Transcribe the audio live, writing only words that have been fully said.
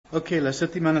Ok, la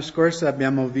settimana scorsa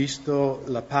abbiamo visto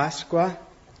la Pasqua,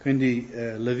 quindi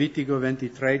Levitico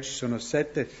 23, ci sono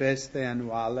 7 feste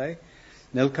annuali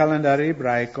nel calendario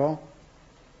ebraico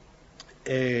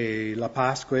e la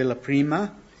Pasqua è la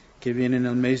prima che viene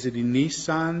nel mese di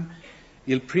Nisan,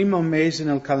 il primo mese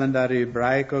nel calendario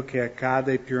ebraico che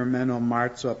accade più o meno a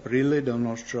marzo-aprile del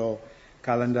nostro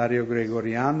calendario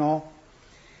gregoriano,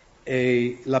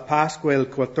 e la Pasqua è il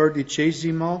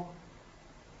 14°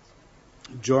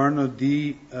 giorno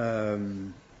di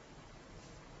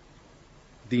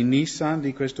Nisan,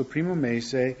 di questo primo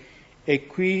mese, e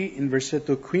qui in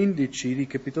versetto 15 di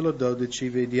capitolo 12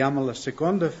 vediamo la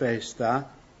seconda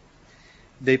festa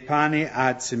dei pani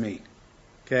azimi.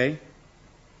 Ok?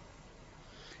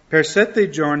 Per 7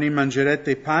 giorni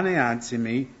mangerete pane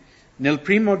azimi, nel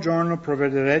primo giorno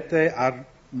provvederete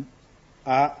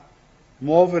a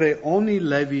muovere ogni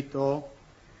levito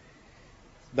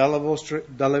dalle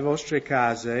vostre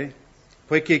case,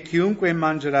 poiché chiunque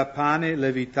mangerà pane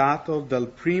levitato dal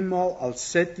primo al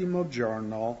 7°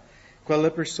 giorno,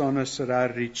 quella persona sarà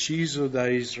reciso da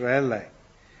Israele.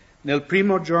 Nel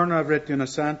primo giorno avrete una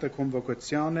santa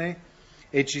convocazione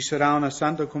e ci sarà una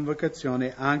santa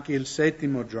convocazione anche il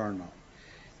 7° giorno.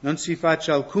 Non si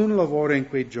faccia alcun lavoro in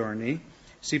quei giorni,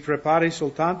 si prepari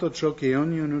soltanto ciò che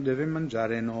ognuno deve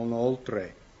mangiare e non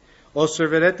oltre.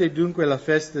 Osserverete dunque la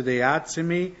festa dei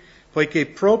azimi, poiché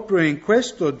proprio in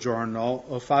questo giorno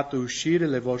ho fatto uscire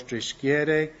le vostre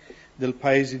schiere del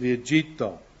paese di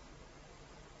Egitto.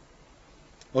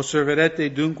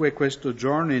 Osserverete dunque questo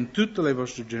giorno in tutte le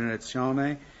vostre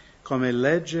generazioni come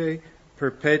legge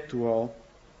perpetua.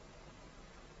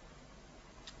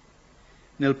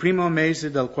 Nel primo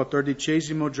mese del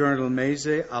 14° giorno del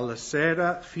mese, alla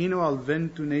sera, fino al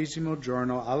 21°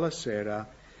 giorno alla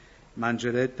sera,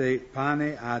 mangerete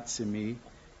pane azimi.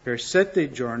 Per 7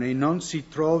 giorni non si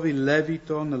trovi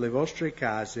levito nelle vostre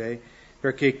case,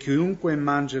 perché chiunque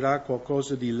mangerà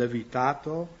qualcosa di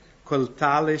levitato, quel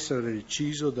tale sarà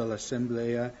reciso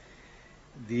dall'assemblea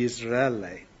di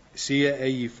Israele, sia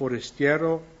egli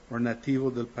forestiero o nativo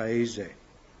del paese.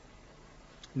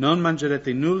 Non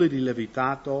mangerete nulla di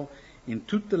levitato, in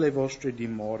tutte le vostre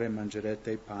dimore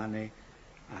mangerete pane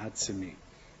azimi.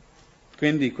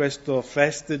 Quindi questa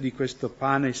festa di questo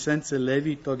pane senza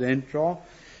levito dentro,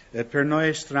 per noi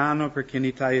è strano perché in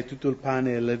Italia tutto il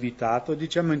pane è levitato,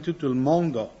 diciamo in tutto il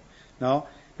mondo, no?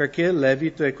 Perché il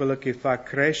levito è quello che fa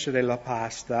crescere la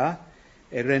pasta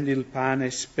e rende il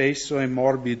pane spesso e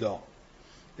morbido.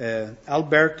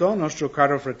 Alberto, nostro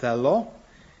caro fratello,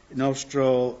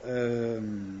 nostro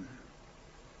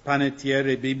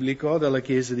panettiere biblico della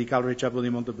chiesa di Calvary Chapel di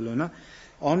Montebelluna,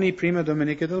 ogni prima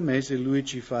domenica del mese lui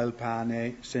ci fa il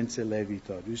pane senza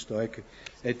levito, giusto?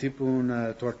 È tipo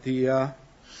una tortilla,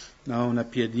 no? Una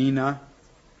piadina.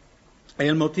 E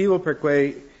il motivo per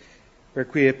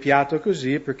cui è piatto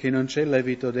così è perché non c'è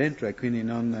levito dentro e quindi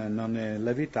non è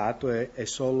levitato, è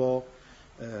solo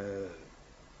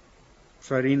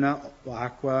farina,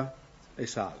 acqua e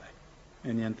sale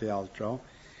e niente altro.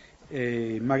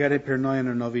 E magari per noi è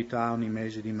una novità ogni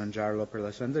mese di mangiarlo per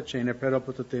la Santa Cena, però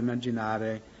potete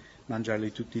immaginare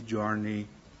mangiarli tutti i giorni,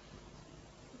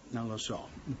 non lo so,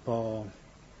 un po'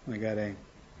 magari.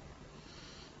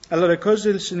 Allora, cosa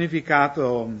è il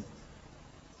significato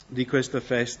di questa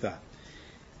festa?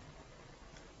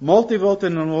 Molte volte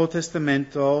nel Nuovo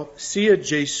Testamento sia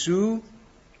Gesù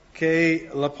che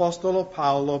l'Apostolo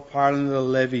Paolo parlano del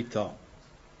levito,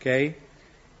 ok?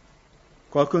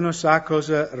 Qualcuno sa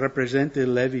cosa rappresenta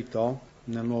il levito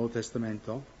nel Nuovo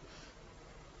Testamento?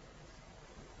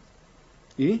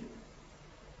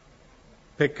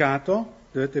 Peccato,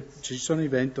 ci sono i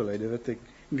ventole, dovete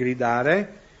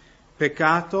gridare.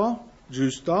 Peccato,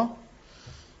 giusto?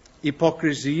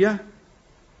 Ipocrisia,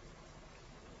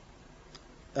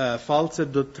 falsa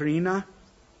dottrina,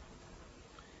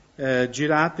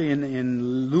 girate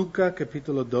in Luca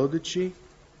capitolo 12.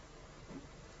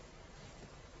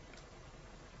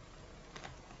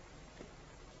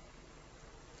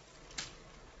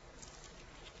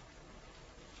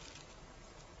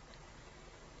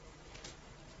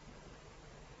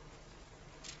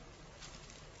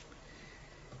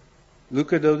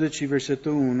 Luca 12,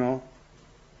 versetto 1.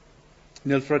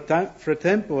 Nel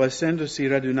frattempo, essendosi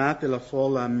radunate la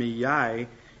folla a migliaia,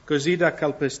 così da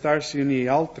calpestarsi uni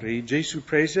altri, Gesù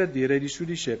prese a dire ai suoi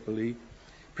discepoli: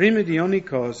 prima di ogni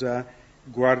cosa,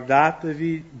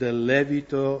 guardatevi del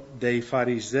levito dei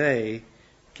farisei,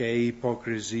 che è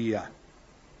ipocrisia.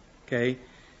 Ok?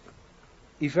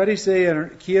 I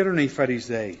farisei chi erano i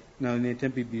farisei nei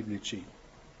tempi biblici?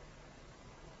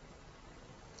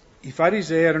 I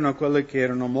farisei erano quelli che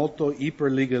erano molto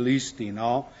iperlegalisti,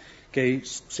 no? che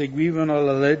seguivano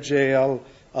la legge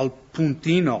al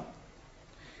puntino.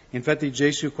 Infatti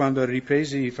Gesù, quando ha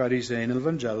ripreso i farisei nel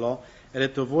Vangelo, ha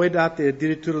detto: voi date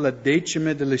addirittura la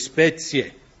decima delle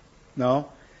spezie,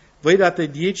 no? Voi date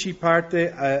 10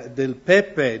 parti del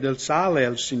pepe, del sale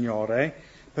al Signore,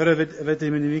 però avete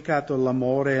dimenticato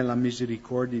l'amore e la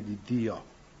misericordia di Dio,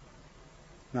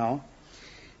 no?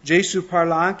 Gesù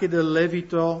parla anche del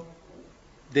levito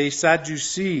dei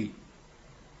Sadducei.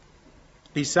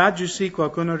 I Sadducei,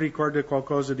 qualcuno ricorda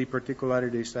qualcosa di particolare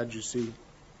dei Sadducei?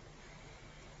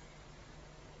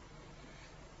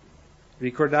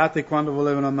 Ricordate quando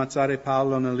volevano ammazzare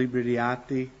Paolo nel libro di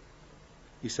Atti,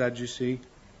 i Sadducei?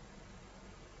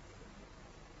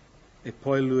 E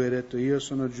poi lui ha detto: io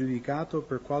sono giudicato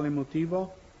per quale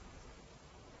motivo?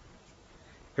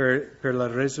 Per la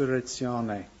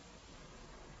resurrezione.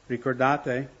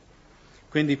 Ricordate?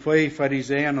 Quindi poi i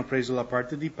farisei hanno preso la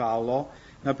parte di Paolo,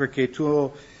 no, perché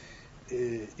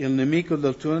il nemico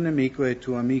del tuo nemico è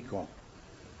tuo amico.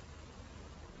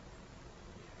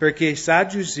 Perché i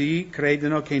Sadducei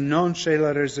credono che non c'è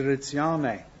la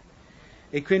resurrezione.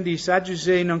 E quindi i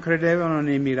Sadducei non credevano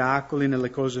nei miracoli, nelle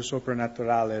cose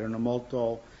soprannaturali, erano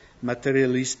molto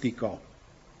materialistico.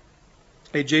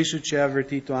 E Gesù ci ha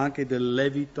avvertito anche del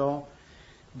levito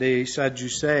dei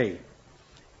Sadducei.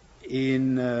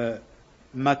 In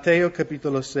Matteo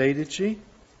capitolo 16,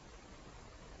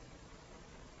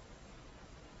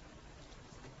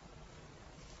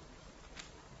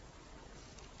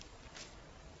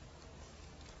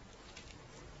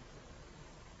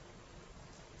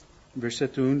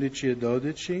 versetto 11 e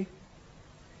 12,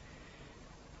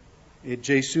 e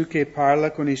Gesù che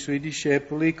parla con i suoi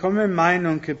discepoli: come mai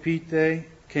non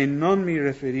capite che non mi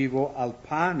riferivo al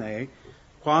pane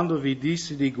quando vi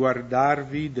dissi di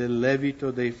guardarvi del levito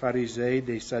dei farisei e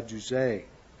dei sadducei?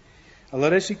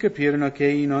 Allora si capirono che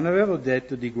io non avevo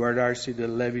detto di guardarsi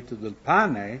del levito del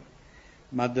pane,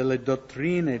 ma delle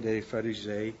dottrine dei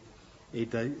farisei e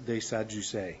dei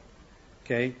sadducei.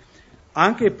 Okay?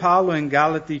 Anche Paolo in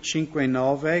Galati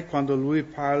 5:9, quando lui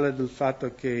parla del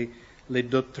fatto che le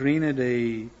dottrine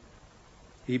dei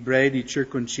ebrei di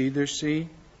circoncidersi,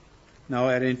 no,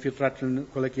 era infiltrato in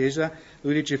quella chiesa,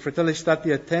 lui dice: fratelli,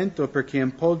 state attenti perché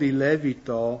un po' di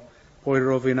levito può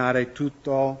rovinare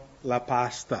tutta la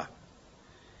pasta.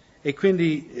 E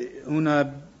quindi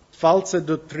una falsa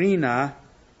dottrina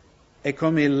è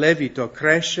come il levito,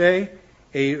 cresce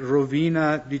e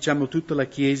rovina, diciamo, tutta la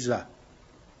chiesa.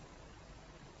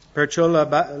 Perciò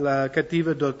la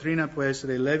cattiva dottrina può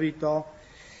essere levito,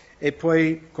 e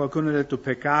poi qualcuno ha detto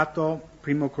peccato,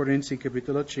 1 Corinzi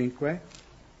capitolo 5.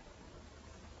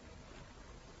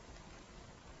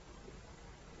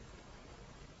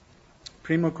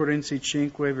 Primo Corinzi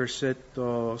 5,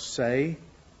 versetto 6.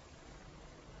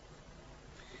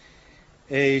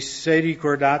 E se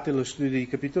ricordate lo studio di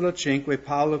capitolo 5,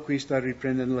 Paolo qui sta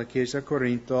riprendendo la chiesa a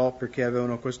Corinto perché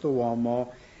avevano questo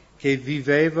uomo che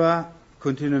viveva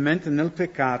continuamente nel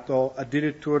peccato,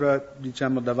 addirittura,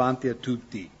 diciamo, davanti a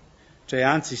tutti. Cioè,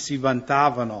 anzi, si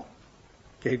vantavano.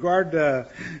 Che guarda,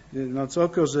 non so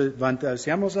cosa vantare,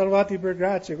 siamo salvati per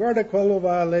grazia, guarda quello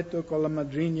va a letto con la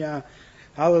madrigna,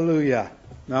 alleluia,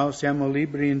 no, siamo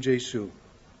liberi in Gesù.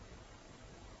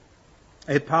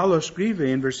 E Paolo scrive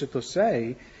in versetto 6,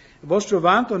 il vostro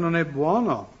vanto non è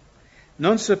buono,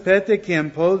 non sapete che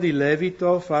un po' di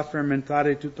lievito fa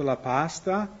fermentare tutta la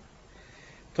pasta?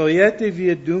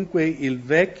 Toglietevi dunque il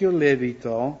vecchio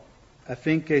lievito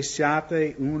affinché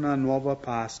siate una nuova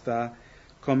pasta,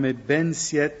 come ben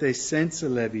siete senza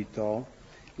lievito.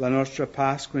 La nostra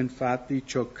Pasqua, infatti,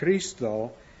 ciò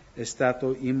Cristo è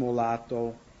stato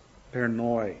immolato per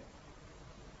noi.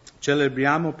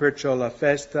 Celebriamo perciò la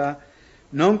festa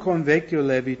non con vecchio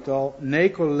lievito, né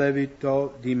con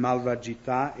lievito di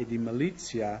malvagità e di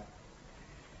malizia,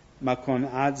 ma con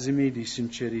azimi di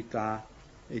sincerità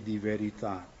e di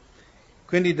verità.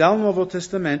 Quindi dal Nuovo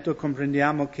Testamento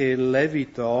comprendiamo che il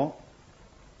lievito,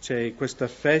 cioè questa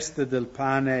festa del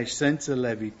pane senza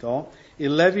lievito,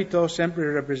 il lievito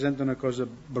sempre rappresenta una cosa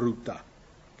brutta,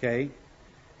 ok?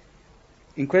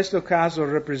 In questo caso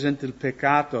rappresenta il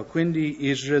peccato, quindi gli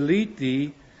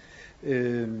israeliti,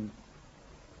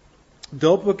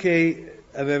 dopo che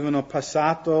avevano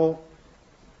passato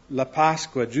la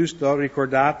Pasqua, giusto?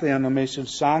 Ricordate, hanno messo il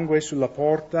sangue sulla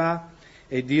porta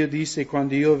e Dio disse: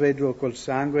 quando io vedrò quel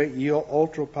sangue, io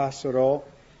oltrepasserò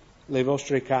le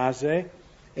vostre case.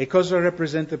 E cosa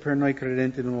rappresenta per noi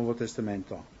credenti del Nuovo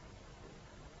Testamento?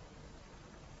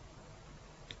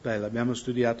 Beh, l'abbiamo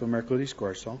studiato mercoledì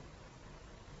scorso.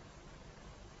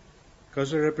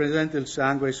 Cosa rappresenta il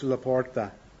sangue sulla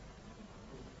porta?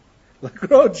 La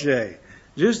croce,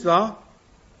 giusto?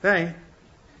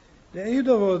 Io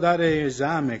devo dare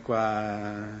esame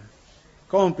qua,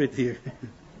 compiti.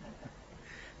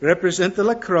 Rappresenta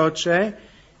la croce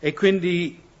e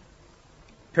quindi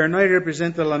per noi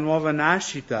rappresenta la nuova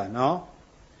nascita, no?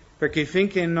 Perché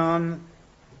finché non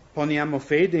poniamo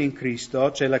fede in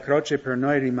Cristo, cioè la croce per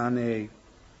noi rimane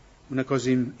una cosa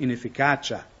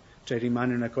inefficace, cioè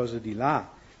rimane una cosa di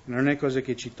là, non è cosa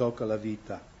che ci tocca la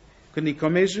vita. Quindi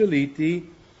come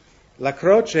israeliti la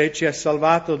croce ci ha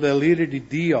salvato dall'ira di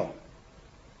Dio,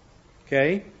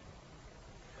 ok?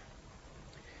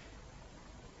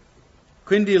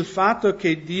 Quindi il fatto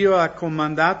che Dio ha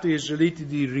comandato gli israeliti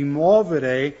di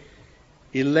rimuovere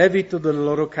il levito delle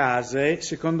loro case,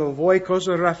 secondo voi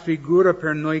cosa raffigura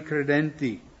per noi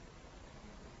credenti?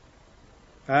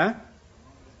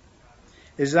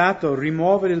 Esatto,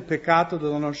 rimuovere il peccato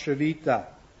della nostra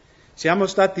vita. Siamo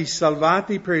stati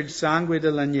salvati per il sangue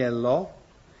dell'agnello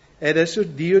e adesso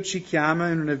Dio ci chiama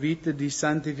in una vita di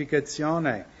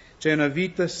santificazione, cioè una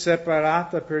vita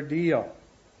separata per Dio.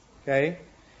 Ok?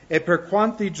 E per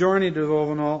quanti giorni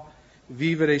dovevano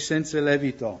vivere senza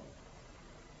levito?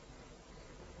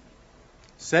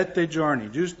 7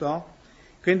 giorni, giusto?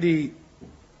 Quindi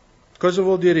cosa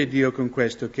vuol dire Dio con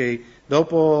questo? Che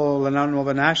dopo la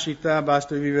nuova nascita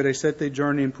basta vivere 7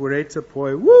 giorni in purezza,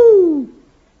 poi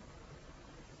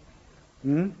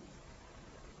Il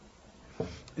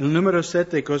numero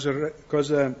 7, cosa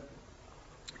è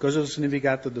il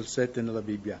significato del 7 nella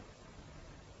Bibbia?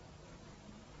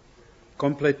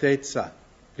 Completezza,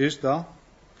 giusto?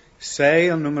 6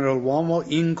 è il numero dell'uomo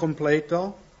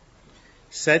incompleto,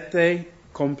 7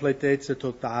 completezza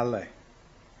totale.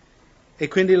 E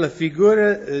quindi la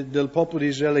figura del popolo di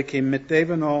Israele che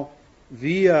mettevano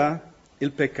via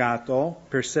il peccato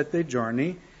per 7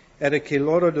 giorni era che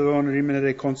loro dovevano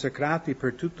rimanere consacrati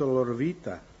per tutta la loro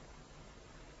vita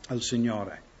al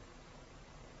Signore.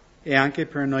 E anche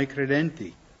per noi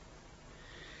credenti.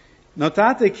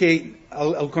 Notate che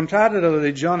al contrario della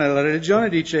religione, la religione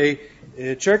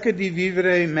dice cerca di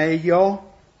vivere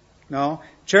meglio, no?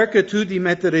 Cerca tu di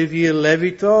mettere via il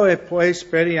levito e poi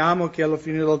speriamo che alla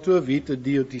fine della tua vita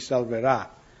Dio ti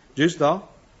salverà. Giusto?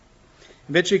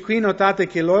 Invece qui notate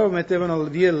che loro mettevano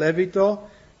via il levito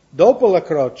dopo la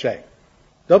croce,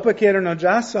 dopo che erano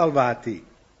già salvati.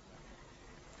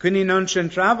 Quindi non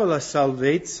c'entrava la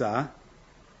salvezza,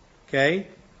 ok?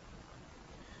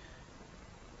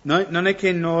 Non è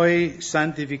che noi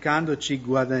santificandoci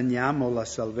guadagniamo la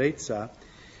salvezza,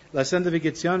 la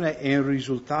santificazione è un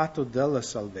risultato della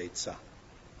salvezza,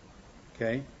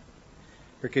 ok?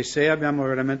 Perché se abbiamo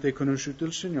veramente conosciuto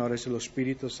il Signore, se lo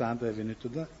Spirito Santo è venuto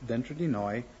dentro di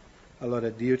noi, allora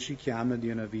Dio ci chiama di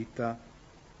una vita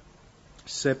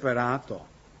separata.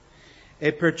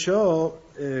 E perciò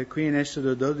qui in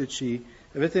Esodo 12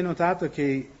 avete notato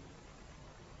che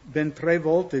ben 3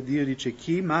 volte Dio dice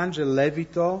chi mangia il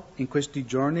levito in questi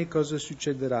giorni, cosa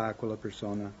succederà a quella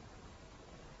persona?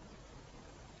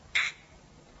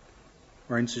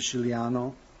 O in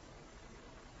siciliano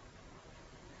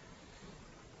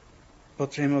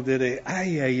potremmo dire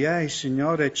ai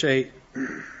Signore, c'è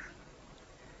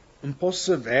un po'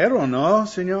 severo, no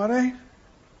Signore?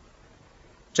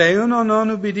 Cioè uno non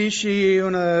ubbidisci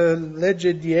una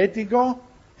legge di etico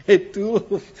e tu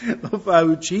lo fai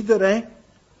uccidere?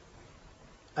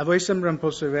 A voi sembra un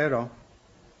po' severo?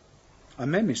 A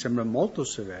me mi sembra molto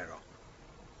severo.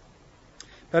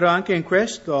 Però anche in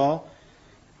questo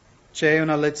c'è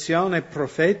una lezione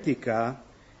profetica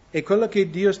e quello che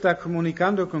Dio sta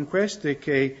comunicando con questo è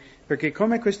che, perché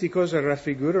come queste cose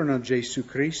raffigurano Gesù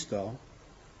Cristo,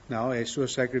 no, e il suo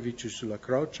sacrificio sulla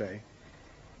croce,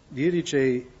 Dio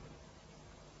dice,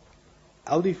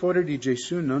 al di fuori di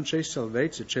Gesù non c'è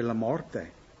salvezza, c'è la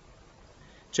morte.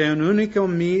 C'è un'unica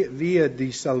via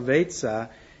di salvezza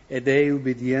ed è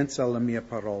ubbidienza alla mia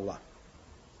parola.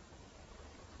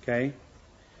 Ok?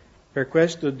 Per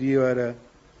questo Dio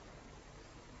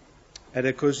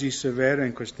era così severo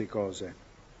in queste cose.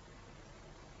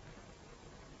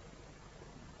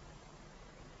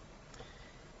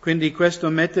 Quindi questo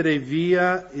mettere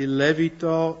via il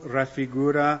levito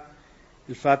raffigura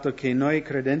il fatto che noi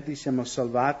credenti siamo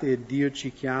salvati e Dio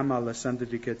ci chiama alla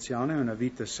santificazione, una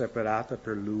vita separata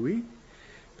per Lui,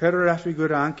 però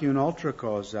raffigura anche un'altra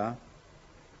cosa.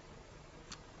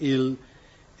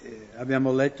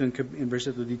 Abbiamo letto in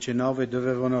versetto 19,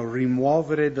 dovevano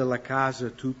rimuovere dalla casa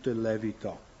tutto il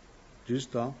levito,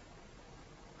 giusto?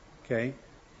 Ok?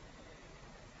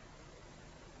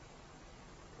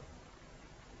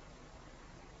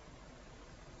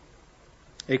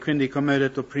 E quindi, come ho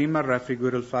detto prima,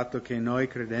 raffigura il fatto che noi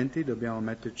credenti dobbiamo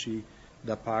metterci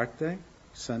da parte,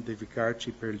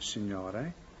 santificarci per il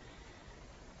Signore.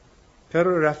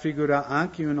 però raffigura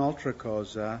anche un'altra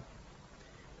cosa,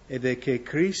 ed è che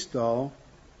Cristo,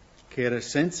 che era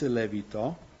senza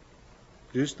levito,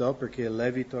 giusto? Perché il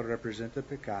levito rappresenta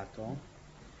peccato,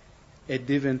 è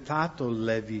diventato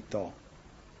levito.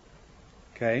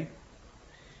 Ok?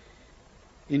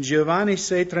 In Giovanni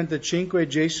 6,35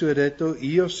 Gesù ha detto: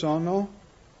 io sono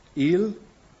il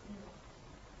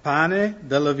pane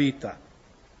della vita.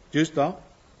 Giusto?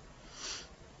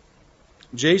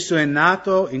 Gesù è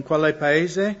nato in quale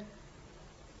paese?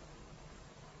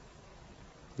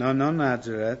 No, non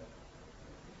Nazareth.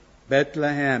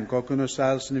 Bethlehem. Qualcuno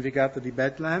sa il significato di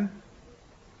Bethlehem?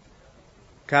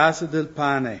 Casa del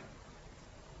pane.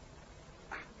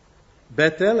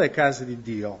 Bethel è casa di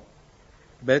Dio.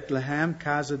 Bethlehem,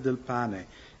 casa del pane.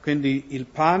 Quindi il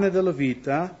pane della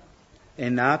vita è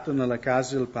nato nella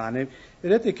casa del pane.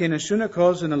 Vedete che nessuna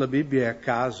cosa nella Bibbia è a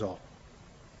caso.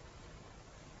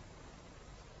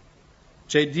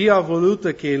 Cioè Dio ha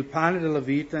voluto che il pane della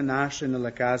vita nasce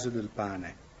nella casa del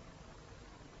pane.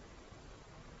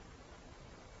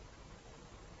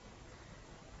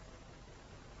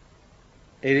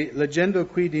 E leggendo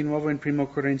qui di nuovo in 1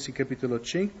 Corinzi capitolo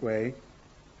 5,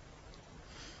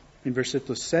 in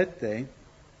versetto 7,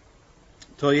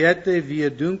 togliete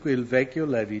via dunque il vecchio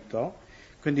levito,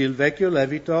 quindi il vecchio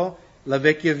levito, la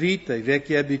vecchia vita, le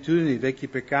vecchie abitudini, i vecchi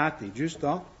peccati,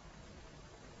 giusto?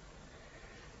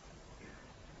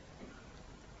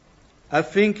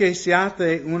 Affinché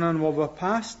siate una nuova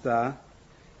pasta,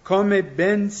 come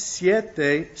ben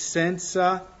siete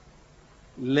senza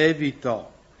levito.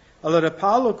 Allora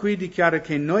Paolo qui dichiara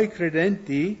che noi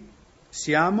credenti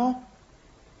siamo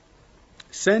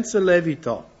senza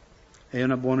levito. È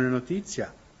una buona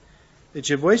notizia.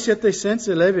 Dice, voi siete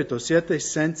senza levito, siete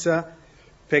senza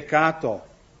peccato.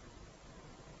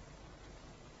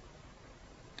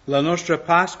 La nostra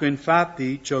Pasqua,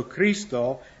 infatti, cioè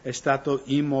Cristo, è stato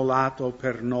immolato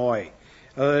per noi.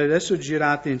 Allora, adesso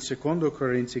girate in 2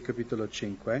 Corinzi capitolo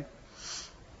 5.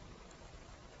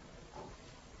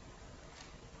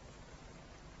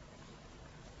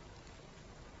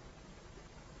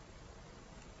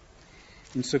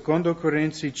 In 2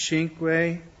 Corinzi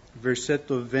 5,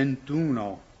 versetto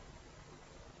 21.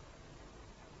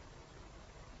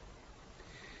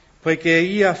 Poiché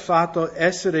egli ha fatto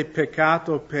essere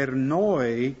peccato per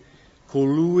noi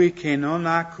colui che non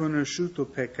ha conosciuto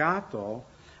peccato,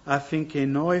 affinché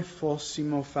noi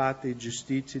fossimo fatti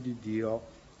giustizia di Dio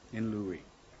in lui.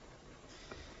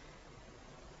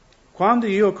 Quando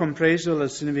io ho compreso il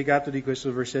significato di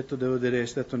questo versetto, devo dire, è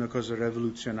stata una cosa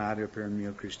rivoluzionaria per il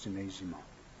mio cristianesimo.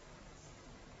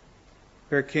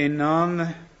 Perché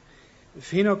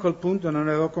fino a quel punto non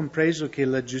avevo compreso che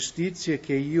la giustizia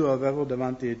che io avevo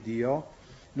davanti a Dio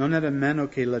non era meno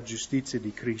che la giustizia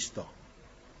di Cristo.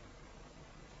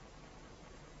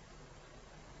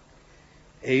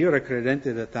 E io ero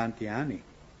credente da tanti anni.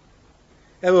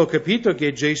 Avevo capito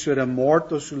che Gesù era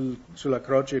morto sulla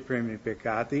croce per i miei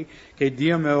peccati, che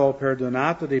Dio mi aveva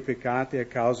perdonato dei peccati a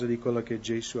causa di quello che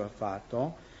Gesù ha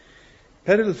fatto,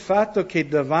 per il fatto che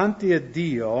davanti a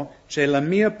Dio, cioè la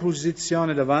mia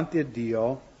posizione davanti a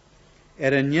Dio,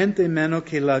 era niente meno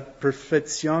che la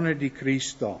perfezione di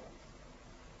Cristo.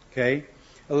 Ok?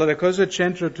 Allora cosa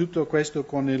c'entra tutto questo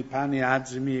con il pane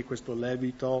azimi e questo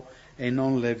levito e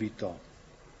non levito?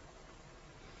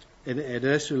 Ed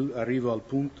adesso arrivo al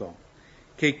punto,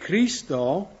 che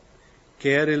Cristo,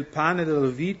 che era il pane della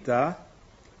vita,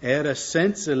 era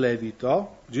senza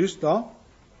levito, giusto?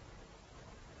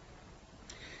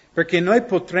 Perché noi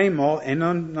potremmo, e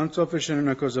non sto facendo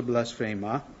una cosa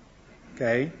blasfema,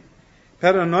 ok?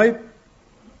 Però noi,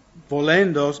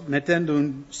 volendo, mettendo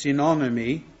un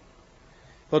sinonimi,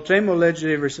 potremmo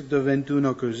leggere il versetto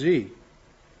 21 così,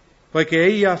 poiché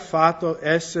egli ha fatto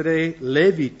essere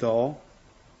levito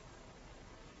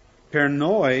per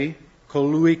noi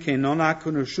colui che non ha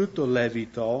conosciuto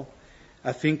levito,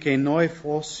 affinché noi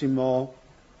fossimo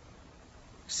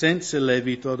senza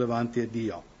levito davanti a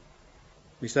Dio.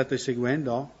 Mi state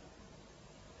seguendo?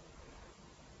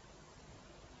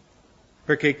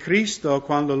 Perché Cristo,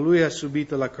 quando Lui ha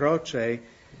subito la croce,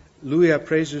 Lui ha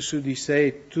preso su di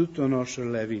sé tutto il nostro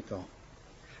levito.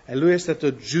 E Lui è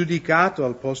stato giudicato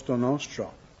al posto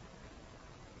nostro.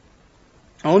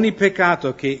 Ogni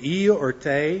peccato che io o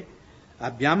te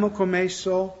abbiamo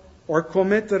commesso o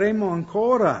commetteremo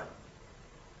ancora,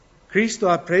 Cristo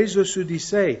ha preso su di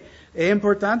sé. È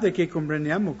importante che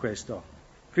comprendiamo questo.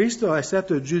 Cristo è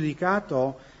stato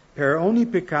giudicato per ogni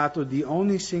peccato di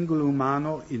ogni singolo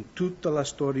umano in tutta la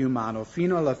storia umana,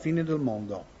 fino alla fine del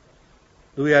mondo.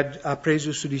 Lui ha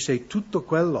preso su di sé tutto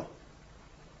quello.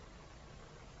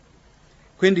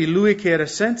 Quindi lui che era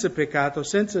senza peccato,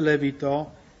 senza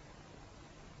levito,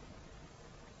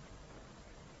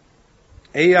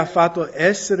 egli ha fatto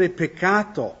essere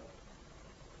peccato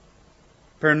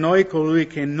per noi colui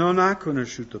che non ha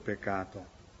conosciuto peccato.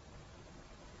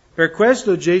 Per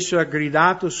questo Gesù ha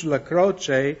gridato sulla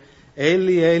croce,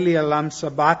 Eli, Eli, lama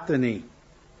sabachthani,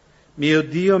 mio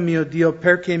Dio,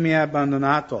 perché mi hai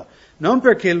abbandonato? Non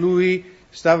perché lui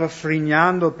stava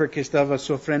frignando, perché stava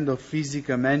soffrendo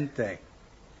fisicamente.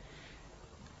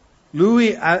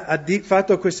 Lui ha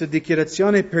fatto questa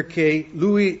dichiarazione perché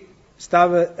lui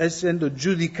stava essendo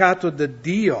giudicato da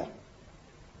Dio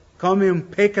come un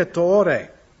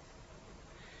peccatore.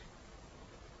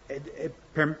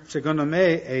 Secondo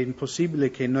me è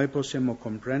impossibile che noi possiamo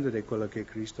comprendere quello che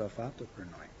Cristo ha fatto per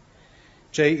noi.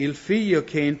 Cioè il figlio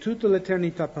che in tutta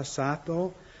l'eternità passata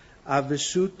ha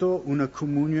vissuto una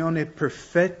comunione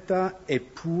perfetta e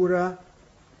pura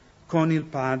con il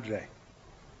Padre.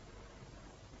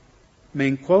 Ma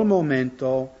in quel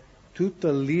momento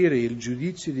tutta l'ira, il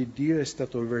giudizio di Dio è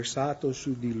stato versato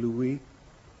su di lui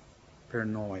per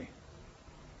noi.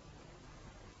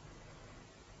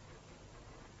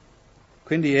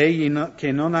 Quindi egli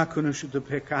che non ha conosciuto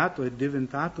peccato è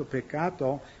diventato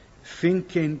peccato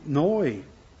finché noi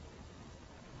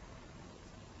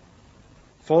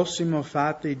fossimo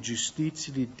fatti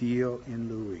giustizia di Dio in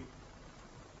lui.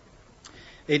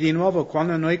 E di nuovo,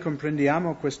 quando noi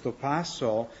comprendiamo questo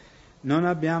passo, non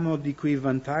abbiamo di cui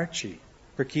vantarci,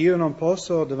 perché io non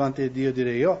posso davanti a Dio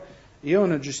dire io ho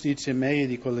una giustizia meglio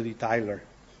di quella di Tyler.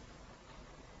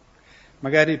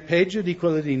 Magari peggio di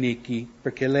quella di Nikki,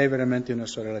 perché lei è veramente una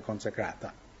sorella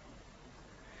consacrata.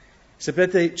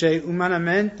 Sapete, cioè,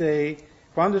 umanamente,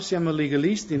 quando siamo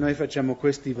legalisti, noi facciamo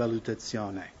queste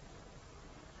valutazioni.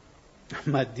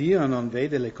 Ma Dio non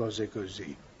vede le cose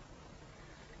così.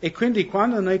 E quindi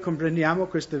quando noi comprendiamo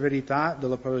questa verità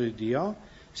della parola di Dio,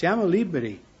 siamo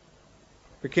liberi.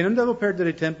 Perché non devo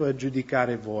perdere tempo a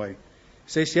giudicare voi.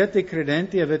 Se siete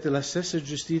credenti avete la stessa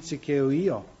giustizia che ho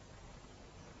io.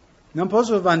 Non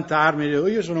posso vantarmi,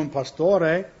 io sono un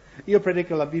pastore, io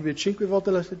predico la Bibbia 5 volte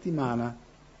alla settimana.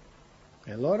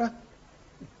 E allora?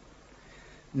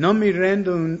 Non mi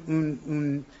rendo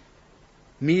un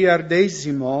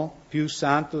miliardesimo più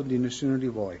santo di nessuno di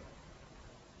voi.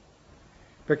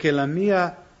 Perché la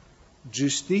mia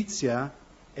giustizia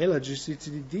è la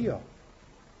giustizia di Dio.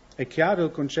 È chiaro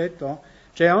il concetto?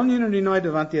 Cioè ognuno di noi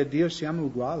davanti a Dio siamo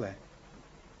uguali.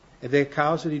 Ed è a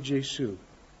causa di Gesù.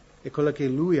 È quello che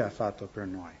Lui ha fatto per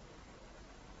noi.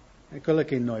 È quello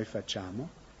che noi facciamo.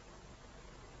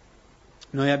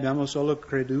 Noi abbiamo solo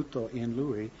creduto in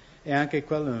Lui e anche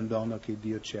quello è un dono che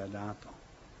Dio ci ha dato.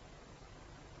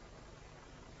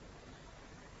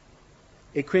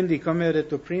 E quindi, come ho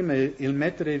detto prima, il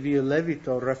mettere via il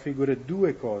levito raffigura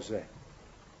due cose.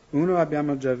 Uno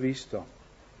abbiamo già visto.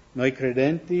 Noi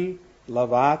credenti,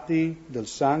 lavati del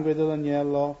sangue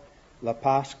dell'agnello, la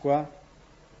Pasqua,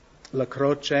 la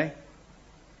croce,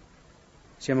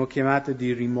 siamo chiamati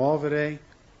di rimuovere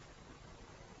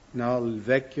il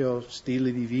vecchio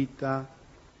stile di vita.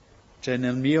 Cioè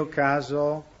nel mio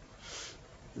caso,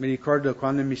 mi ricordo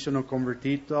quando mi sono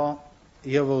convertito,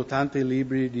 io avevo tanti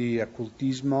libri di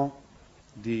occultismo,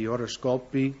 di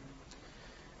oroscopi,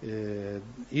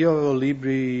 io avevo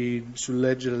libri sul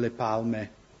leggere le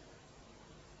palme.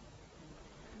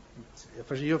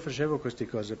 Io facevo queste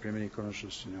cose prima di conoscere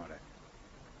il Signore.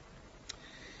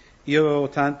 Io avevo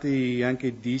tanti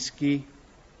anche dischi,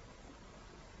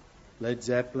 Led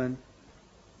Zeppelin,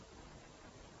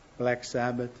 Black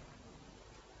Sabbath,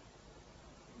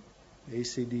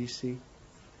 AC/DC.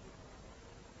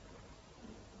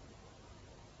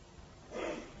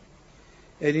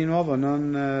 E di nuovo,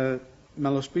 ma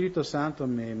lo Spirito Santo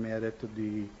mi ha detto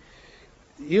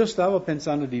io stavo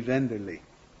pensando di venderli.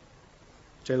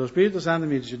 Cioè lo Spirito Santo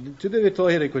mi dice, tu devi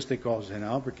togliere queste cose,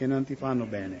 no? Perché non ti fanno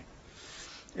bene.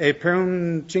 E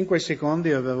per 5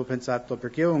 secondi avevo pensato,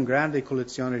 perché ho una grande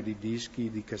collezione di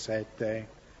dischi, di cassette,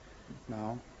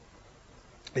 no?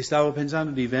 E stavo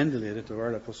pensando di venderli, ho detto,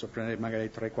 guarda, posso prendere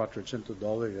magari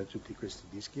 $300-400 da tutti questi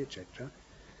dischi, eccetera.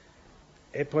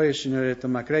 E poi il Signore ha detto,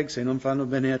 ma Craig, se non fanno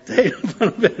bene a te, non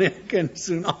fanno bene anche a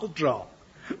nessun altro.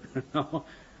 No?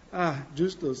 Ah,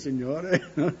 giusto,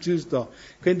 Signore, no, giusto.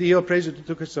 Quindi io ho preso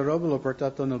tutta questa roba, l'ho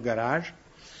portato nel garage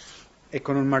e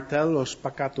con un martello ho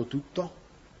spaccato tutto.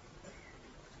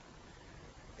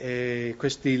 E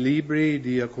questi libri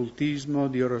di occultismo,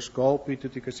 di oroscopi,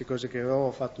 tutte queste cose che avevo,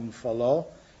 ho fatto un falò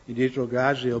e dietro il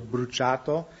garage e ho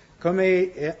bruciato,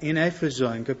 come in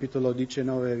Efeso, in capitolo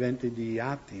 19 e 20 di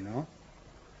Atti, no?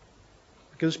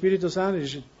 Perché lo Spirito Santo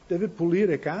dice, deve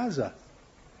pulire casa.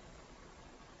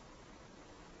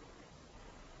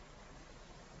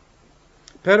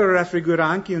 Però raffigura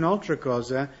anche un'altra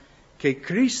cosa, che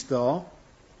Cristo,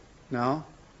 no?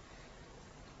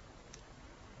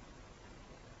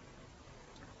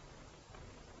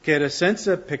 Che era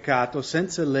senza peccato,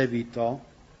 senza levito,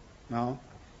 no?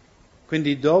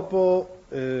 Quindi dopo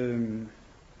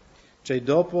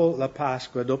la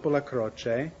Pasqua, dopo la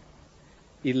croce,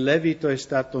 il levito è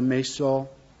stato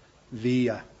messo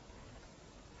via.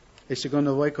 E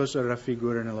secondo voi cosa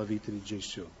raffigura nella vita di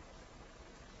Gesù?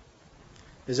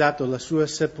 Esatto, la sua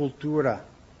sepoltura.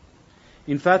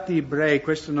 Infatti ebrei,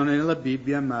 questo non è nella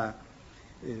Bibbia, ma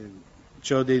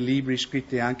c'ho dei libri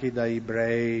scritti anche da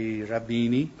ebrei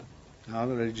rabbini, no?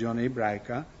 La religione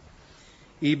ebraica.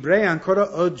 Gli ebrei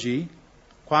ancora oggi,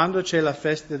 quando c'è la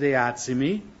festa dei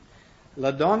azimi,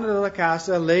 la donna della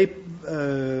casa, lei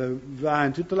va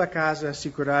in tutta la casa a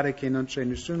assicurare che non c'è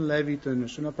nessun levito in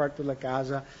nessuna parte della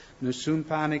casa, nessun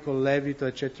pane con levito,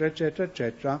 eccetera, eccetera,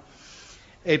 eccetera.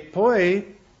 E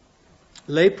poi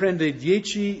lei prende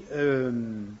 10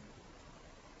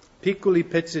 piccoli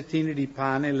pezzettini di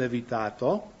pane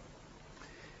levitato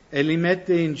e li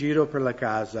mette in giro per la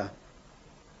casa.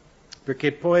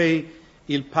 Perché poi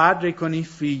il padre con i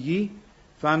figli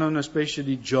fanno una specie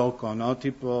di gioco, no?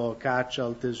 Tipo caccia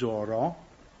al tesoro.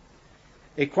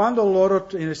 E quando loro,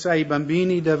 sai, i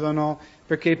bambini devono,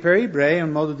 perché per gli ebrei è un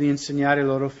modo di insegnare ai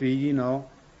loro figli, no?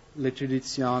 Le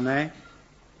tradizioni.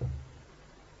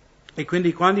 E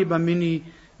quindi quando i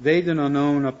bambini vedono, no,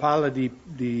 una palla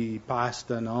di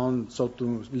pasta, no?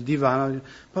 Sotto il divano,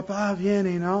 papà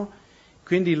vieni, no?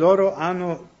 Quindi loro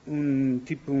hanno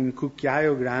tipo un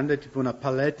cucchiaio grande, tipo una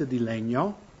palletta di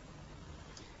legno,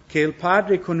 che il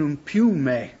padre con un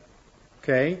piume,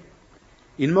 ok?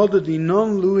 In modo di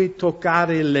non lui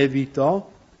toccare il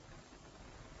levito,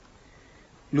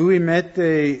 lui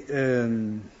mette,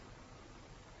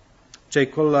 cioè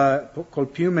col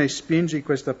piume spinge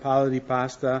questa palla di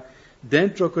pasta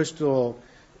dentro questo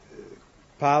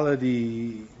palla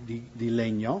di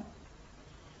legno,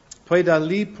 poi da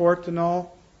lì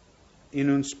portano in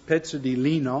un pezzo di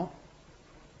lino,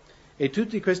 e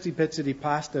tutti questi pezzi di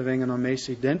pasta vengono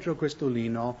messi dentro questo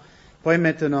lino, poi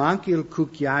mettono anche il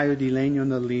cucchiaio di legno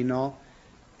nel lino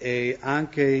e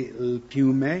anche il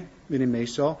piume viene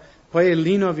messo, poi il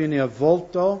lino viene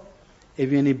avvolto e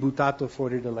viene buttato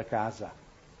fuori dalla casa.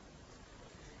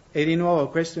 E di nuovo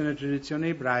questa è una tradizione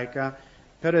ebraica,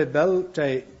 però è bello,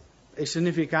 cioè è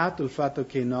significato il fatto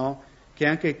che no, che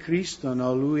anche Cristo,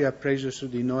 no, lui ha preso su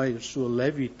di noi il suo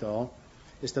levito,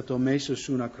 è stato messo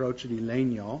su una croce di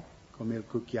legno, come il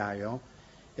cucchiaio,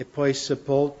 e poi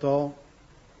sepolto,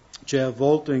 cioè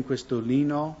avvolto in questo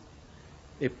lino,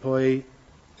 e poi,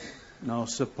 no,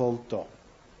 sepolto.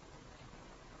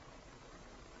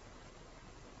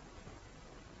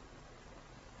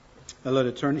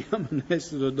 Allora, torniamo in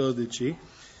Esodo 12.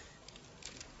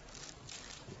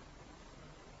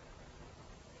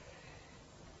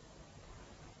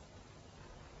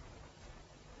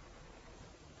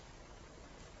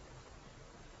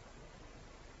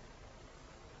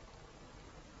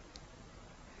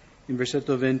 In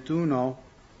versetto 21,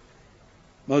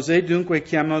 Mosè dunque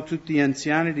chiamò tutti gli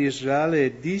anziani di Israele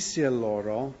e disse a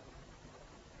loro: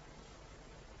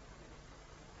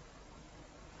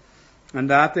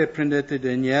 andate e prendete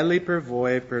degli agnelli per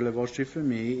voi e per le vostre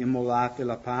famiglie, immolate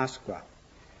la Pasqua.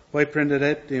 Poi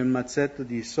prenderete un mazzetto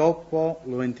di soppo,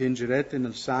 lo intingerete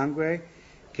nel sangue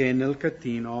che è nel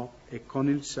catino, e con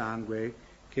il sangue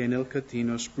che è nel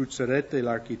catino spruzzerete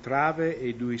l'architrave e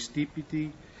i 2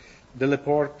 stipiti delle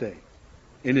porte,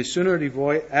 e nessuno di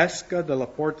voi esca dalla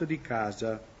porta di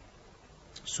casa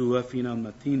sua fino al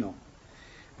mattino,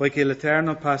 poiché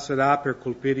l'Eterno passerà per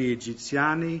colpire gli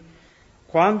egiziani.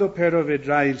 Quando però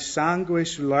vedrà il sangue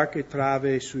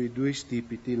sull'architrave e sui 2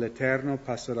 stipiti, l'Eterno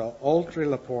passerà oltre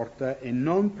la porta e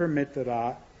non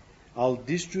permetterà al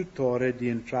distruttore di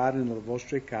entrare nelle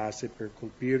vostre case per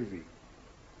colpirvi.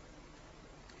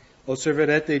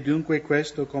 Osserverete dunque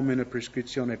questo come una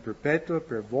prescrizione perpetua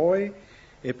per voi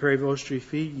e per i vostri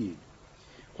figli.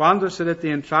 Quando sarete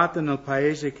entrati nel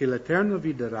paese che l'Eterno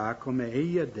vi darà, come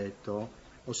Egli ha detto,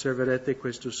 osserverete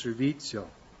questo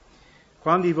servizio.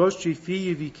 Quando i vostri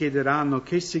figli vi chiederanno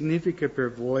che significa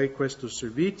per voi questo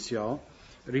servizio,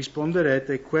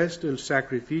 risponderete: questo è il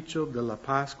sacrificio della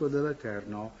Pasqua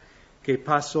dell'Eterno, che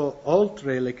passò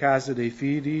oltre le case dei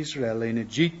figli di Israele in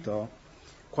Egitto,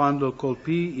 quando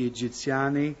colpì gli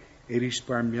egiziani e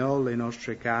risparmiò le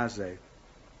nostre case.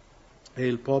 E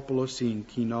il popolo si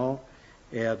inchinò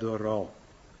e adorò.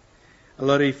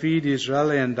 Allora i figli di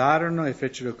Israele andarono e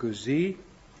fecero così.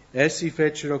 Essi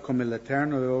fecero come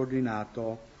l'Eterno aveva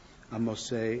ordinato a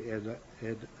Mosè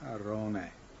ed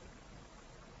Aarone.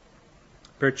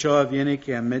 Perciò avviene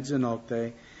che a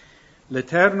mezzanotte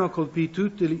l'Eterno colpì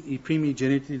tutti i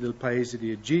primogeniti del paese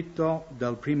di Egitto,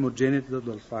 dal primogenito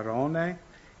del faraone,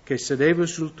 che sedeva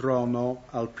sul trono,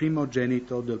 al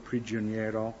primogenito del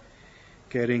prigioniero,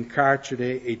 che era in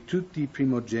carcere, e tutti i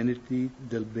primogeniti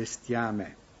del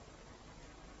bestiame.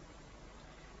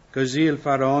 Così il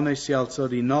faraone si alzò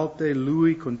di notte,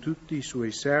 lui con tutti i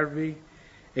suoi servi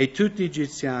e tutti gli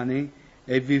egiziani,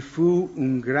 e vi fu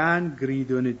un gran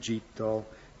grido in Egitto,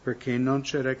 perché non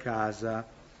c'era casa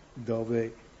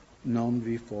dove non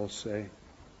vi fosse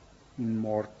un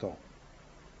morto.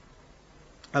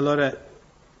 Allora,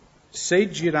 se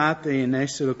girate in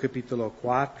Esodo capitolo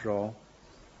 4,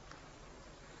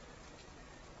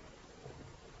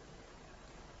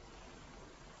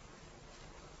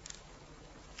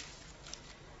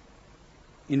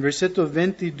 in versetto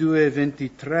 22 e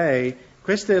 23,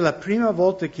 questa è la prima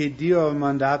volta che Dio ha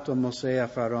mandato Mosè a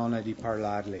Faraone di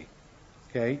parlargli.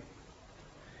 Ok?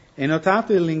 E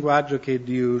notate il linguaggio che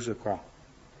Dio usa qua.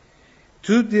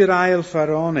 Tu dirai al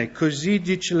Faraone, così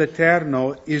dice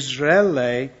l'Eterno,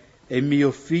 Israele è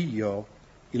mio figlio,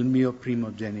 il mio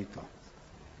primogenito.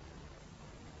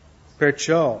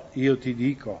 Perciò io ti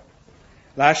dico,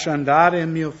 lascia andare il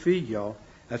mio figlio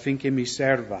affinché mi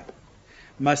serva.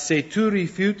 Ma se tu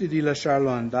rifiuti di lasciarlo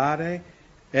andare,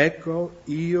 ecco,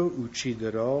 io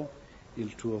ucciderò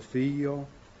il tuo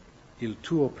figlio, il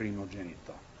tuo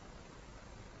primogenito.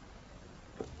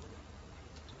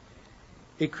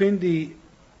 E quindi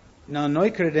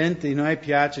noi credenti, noi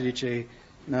piace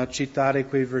citare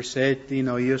quei versetti,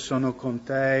 io sono con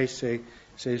te, se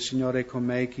il Signore è con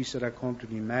me, chi sarà contro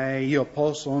di me? Io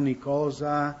posso ogni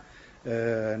cosa,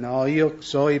 io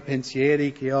so i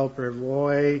pensieri che ho per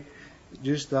voi,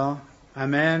 giusto?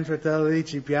 Amen, fratelli,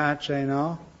 ci piace,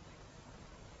 no?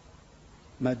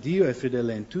 Ma Dio è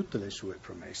fedele in tutte le sue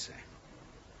promesse.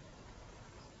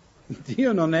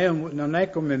 Dio non è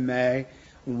come me,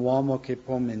 un uomo che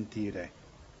può mentire.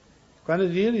 Quando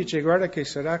Dio dice guarda che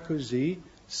sarà così,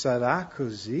 sarà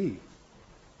così.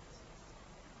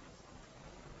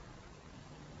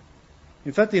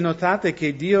 Infatti notate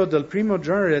che Dio dal primo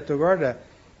giorno ha detto guarda,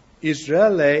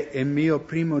 Israele è mio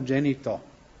primogenito.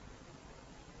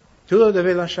 Tu lo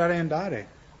devi lasciare andare,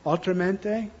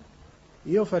 altrimenti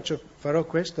io farò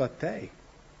questo a te.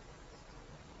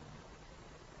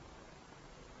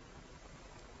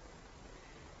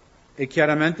 E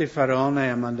chiaramente Faraone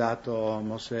ha mandato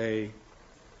Mosè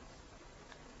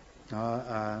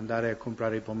a andare a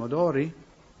comprare i pomodori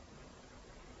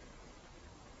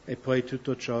e poi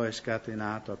tutto ciò è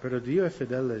scatenato. Però Dio è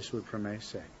fedele alle sue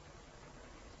promesse.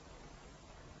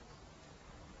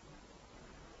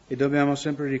 E dobbiamo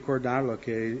sempre ricordarlo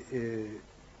che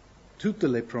tutte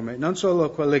le promesse, non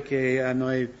solo quelle che a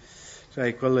noi,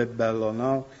 quello è bello,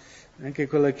 no? Anche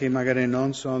quelle che magari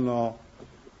non sono.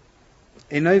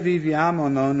 E noi viviamo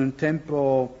in un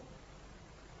tempo,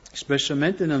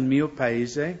 specialmente nel mio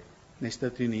paese, negli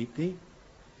Stati Uniti,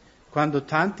 quando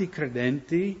tanti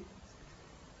credenti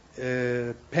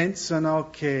pensano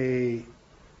che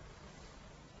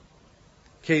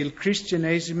il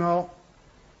cristianesimo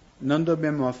non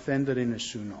dobbiamo offendere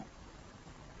nessuno.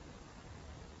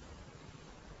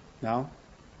 No?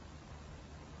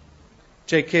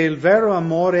 Cioè che il vero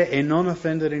amore è non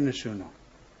offendere nessuno.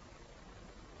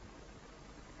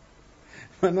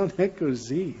 Ma non è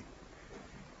così.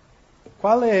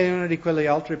 Qual è una di quelle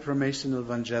altre promesse nel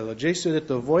Vangelo? Gesù ha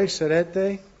detto, voi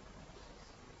sarete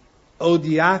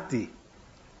odiati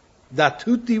da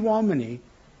tutti gli uomini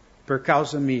per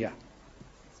causa mia.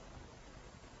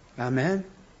 Amen?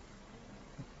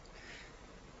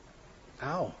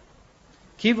 Oh.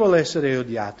 Chi vuole essere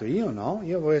odiato? Io no,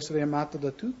 io voglio essere amato da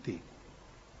tutti.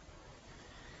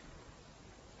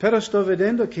 Però sto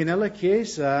vedendo che nella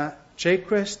Chiesa c'è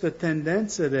questa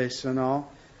tendenza adesso,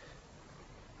 no?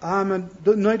 Ma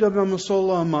noi dobbiamo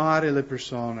solo amare le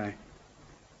persone.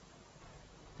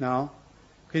 No?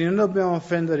 Quindi non dobbiamo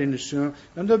offendere nessuno,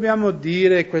 non dobbiamo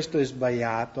dire questo è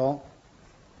sbagliato.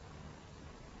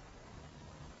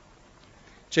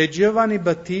 C'è Giovanni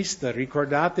Battista,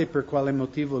 ricordate per quale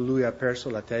motivo lui ha perso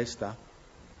la testa?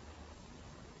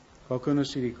 Qualcuno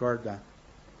si ricorda?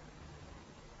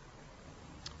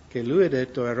 Che lui ha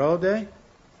detto, Erode,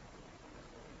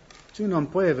 tu non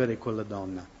puoi avere quella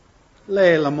donna.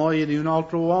 Lei è la moglie di un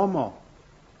altro uomo.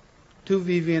 Tu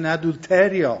vivi in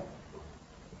adulterio.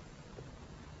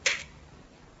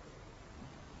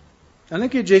 Non è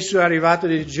che Gesù è arrivato e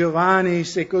dice, Giovanni,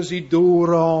 sei così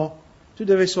duro. Tu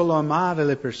devi solo amare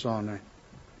le persone.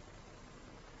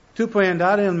 Tu puoi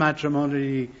andare al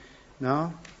matrimonio,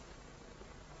 no?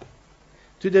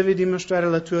 Tu devi dimostrare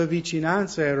la tua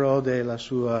vicinanza a Erode e la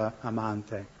sua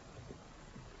amante.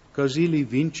 Così li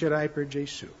vincerai per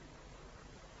Gesù.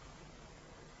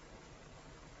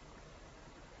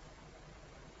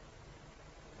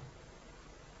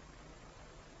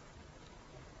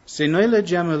 Se noi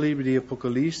leggiamo il libro di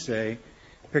Apocalisse,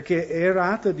 perché è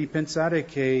errato di pensare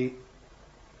che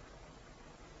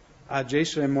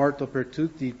Gesù è morto per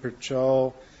tutti,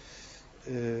 perciò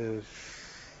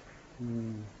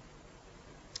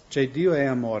Dio è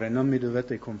amore, non mi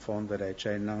dovete confondere,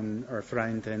 non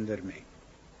fraintendermi.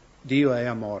 Dio è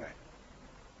amore.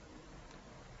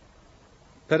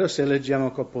 Però se leggiamo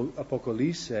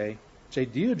Apocalisse,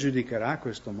 Dio giudicherà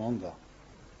questo mondo.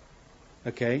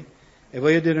 Ok? E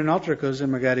voglio dire un'altra cosa,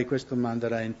 magari questo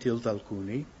manderà in tilt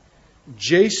alcuni.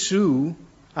 Gesù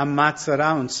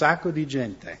ammazzerà un sacco di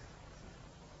gente.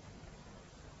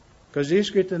 Così è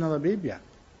scritto nella Bibbia.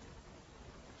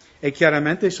 E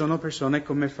chiaramente sono persone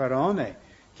come Faraone,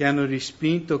 che hanno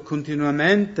respinto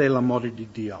continuamente l'amore di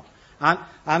Dio.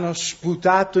 Hanno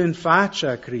sputato in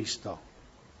faccia a Cristo.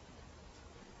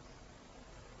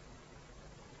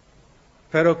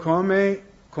 Però come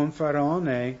con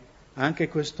Faraone, anche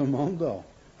questo mondo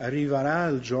arriverà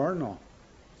il giorno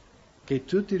che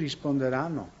tutti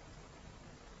risponderanno.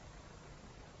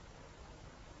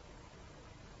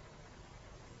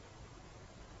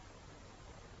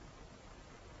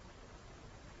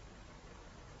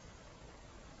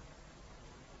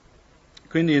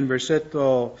 Quindi in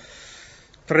versetto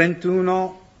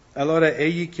 31, allora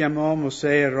egli chiamò Mosè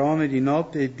e Aarone di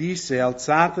notte e disse: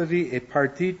 alzatevi e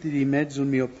partite di mezzo al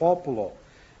mio popolo,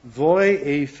 voi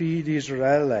e i figli di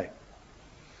Israele.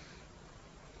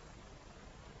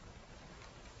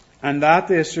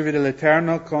 Andate a servire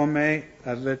l'Eterno come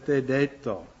avete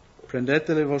detto.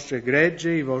 Prendete le vostre greggi,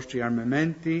 i vostri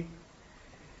armamenti.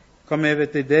 Come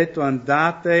avete detto,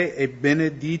 andate e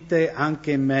benedite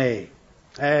anche me.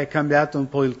 È cambiato un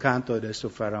po' il canto adesso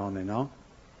Faraone, no?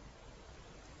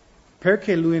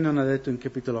 Perché lui non ha detto in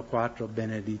capitolo 4,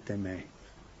 benedite me?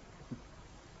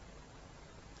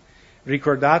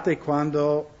 Ricordate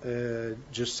quando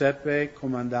Giuseppe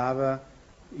comandava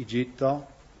Egitto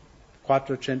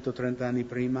 430 anni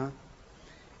prima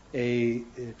e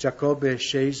Giacobbe è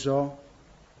sceso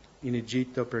in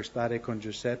Egitto per stare con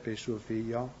Giuseppe e suo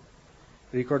figlio?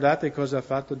 Ricordate cosa ha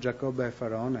fatto Giacobbe a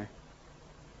Faraone?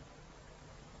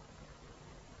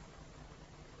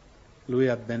 Lui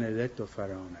ha benedetto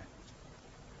Faraone,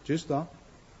 giusto?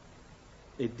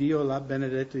 E Dio l'ha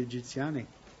benedetto gli egiziani.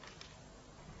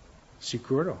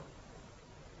 Sicuro.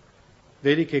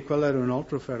 Vedi che quello era un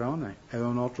altro Faraone, aveva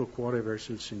un altro cuore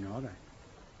verso il Signore.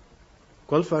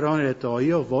 Quel Faraone ha detto: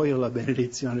 io voglio la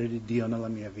benedizione di Dio nella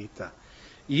mia vita.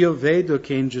 Io vedo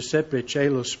che in Giuseppe c'è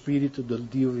lo spirito del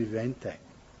Dio vivente.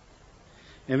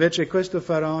 E invece questo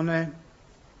Faraone,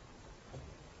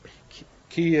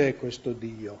 chi è questo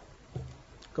Dio?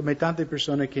 Come tante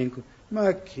persone che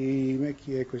ma chi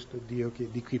è questo Dio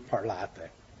di cui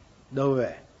parlate?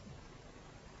 Dov'è?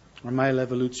 Ormai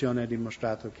l'evoluzione ha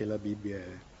dimostrato che la Bibbia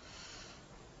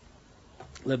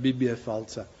è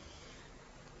falsa.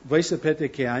 Voi sapete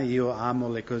che io amo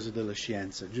le cose della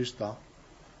scienza, giusto?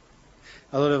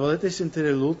 Allora volete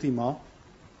sentire l'ultimo?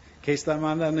 Che sta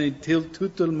mandando in tilt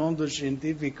tutto il mondo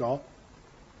scientifico?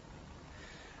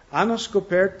 Hanno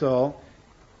scoperto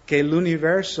che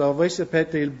l'universo, voi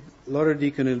sapete, loro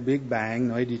dicono il Big Bang,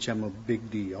 noi diciamo Big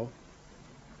Dio,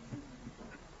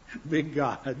 Big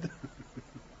God.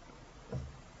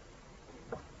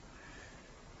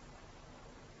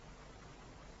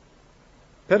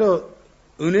 Però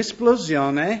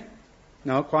un'esplosione,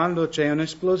 no? Quando c'è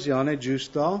un'esplosione,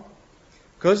 giusto?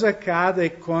 Cosa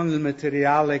accade con il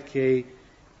materiale che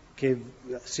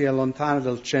si allontana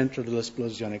dal centro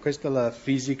dell'esplosione? Questa è la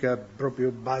fisica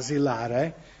proprio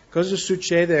basilare. Cosa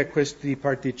succede a questi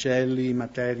particelli,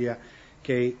 materia,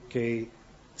 che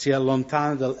si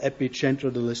allontana dall'epicentro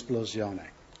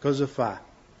dell'esplosione? Cosa fa?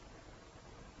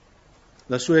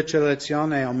 La sua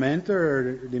accelerazione aumenta o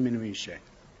diminuisce?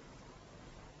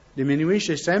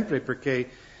 Diminuisce sempre perché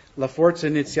la forza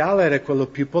iniziale era quella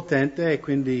più potente e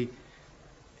quindi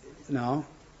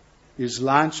il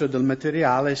slancio del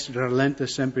materiale si rallenta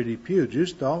sempre di più,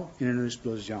 giusto? In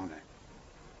un'esplosione.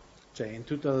 In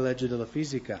tutta la legge della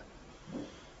fisica.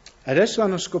 Adesso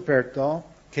hanno scoperto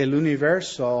che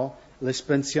l'universo,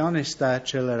 l'espansione sta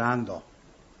accelerando.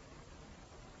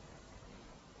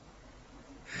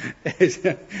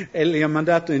 E li ha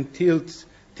mandato in tilt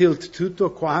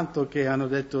tutto quanto che hanno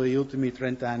detto gli ultimi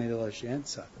 30 anni della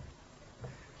scienza.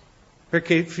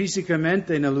 Perché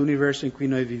fisicamente nell'universo in cui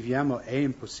noi viviamo è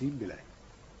impossibile.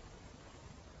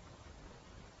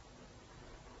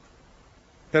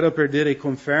 Però per dire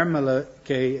confermala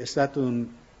che è stato un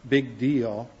big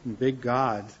Dio, un big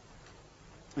God,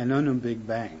 e non un Big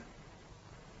Bang.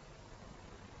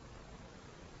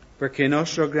 Perché il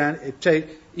nostro grande...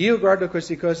 Cioè, io guardo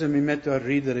queste cose e mi metto a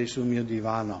ridere sul mio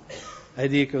divano e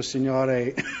dico,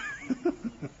 Signore...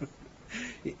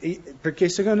 Perché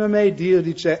secondo me Dio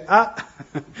dice,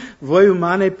 voi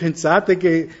umani pensate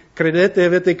che credete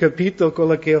avete capito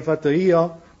quello che ho fatto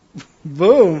io?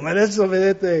 Boom, adesso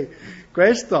vedete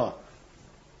questo.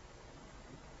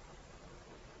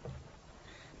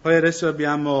 Poi adesso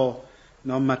abbiamo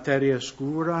materia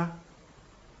oscura,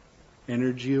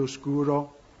 energia oscura,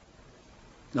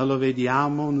 non lo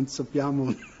vediamo, non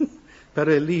sappiamo, però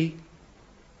è lì.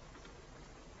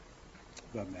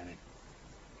 Va bene.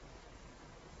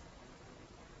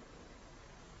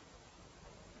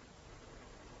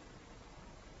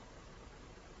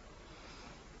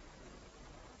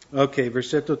 Ok,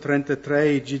 versetto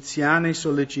 33, gli egiziani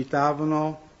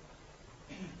sollecitavano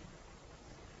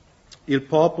il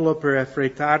popolo per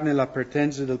affrettarne la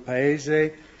partenza del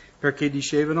paese perché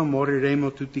dicevano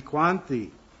moriremo tutti quanti.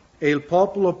 E il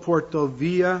popolo portò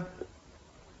via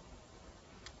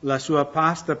la sua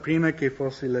pasta prima che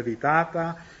fosse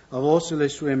levitata, avvolse le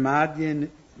sue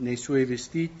maglie nei suoi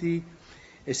vestiti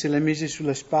e se le mise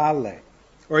sulle spalle.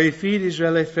 Ora i figli di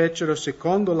Israele fecero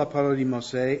secondo la parola di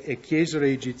Mosè e chiesero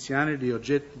agli egiziani di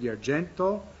oggetti di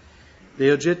argento, dei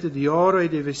oggetti di oro e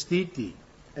dei vestiti.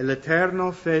 E l'Eterno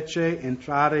fece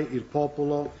entrare il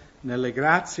popolo nelle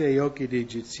grazie agli occhi degli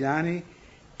egiziani,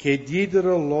 che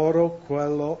diedero loro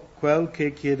quel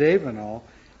che chiedevano,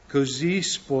 così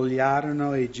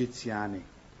spogliarono gli egiziani.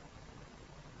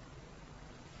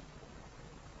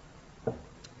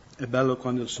 È bello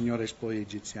quando il Signore spoglia gli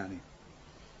egiziani.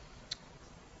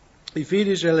 I figli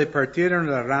di Israele partirono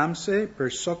da Ramse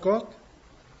per Succot,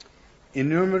 in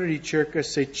numero di circa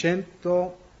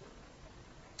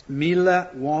 600.000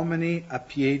 uomini a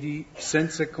piedi,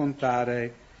 senza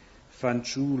contare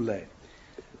fanciulle.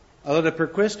 Allora,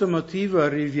 per questo motivo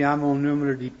arriviamo a un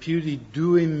numero di più di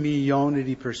 2 milioni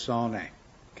di persone,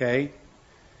 ok?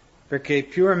 Perché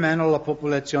più o meno la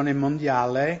popolazione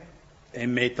mondiale è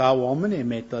metà uomini e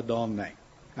metà donne.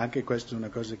 Anche questa è una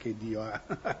cosa che Dio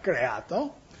ha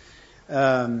creato.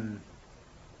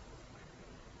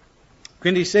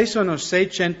 Quindi se sono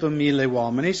 600.000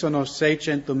 uomini, sono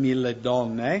 600.000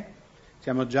 donne,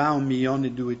 siamo già a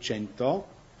 1.200.000,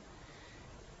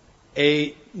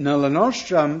 e nella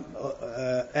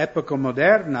nostra epoca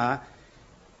moderna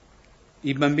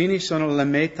i bambini sono la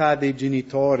metà dei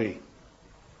genitori,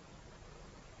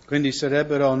 quindi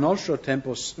sarebbero al nostro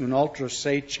tempo un altro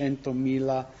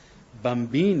 600.000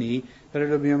 bambini, però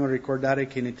dobbiamo ricordare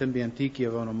che nei tempi antichi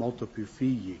avevano molto più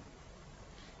figli.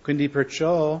 Quindi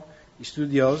perciò gli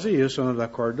studiosi, io sono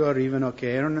d'accordo, arrivano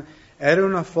che era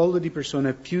una folla di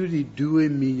persone, più di 2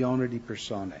 milioni di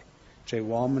persone, cioè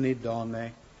uomini,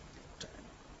 donne.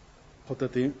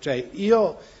 Cioè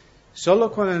io, solo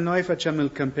quando noi facciamo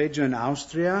il campeggio in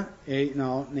Austria, e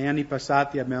negli anni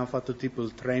passati abbiamo fatto tipo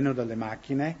il treno delle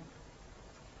macchine,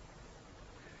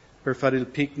 per fare il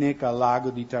picnic al lago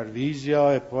di Tarvisio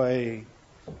e poi,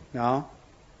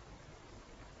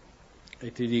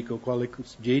 E ti dico,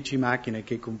 10 macchine,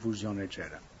 che confusione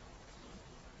c'era.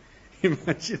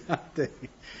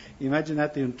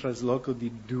 Immaginate un trasloco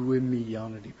di 2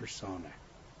 milioni di persone.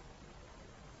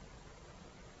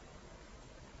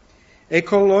 E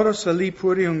con loro salì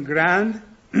pure un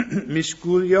gran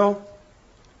miscuglio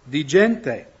di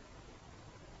gente,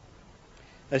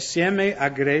 assieme a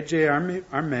gregge e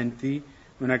armenti,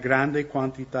 una grande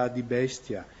quantità di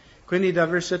bestia. Quindi dal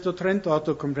versetto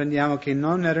 38 comprendiamo che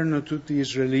non erano tutti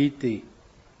israeliti,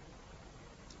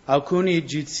 alcuni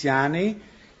egiziani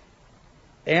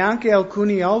e anche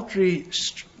alcuni altri,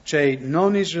 cioè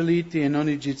non israeliti e non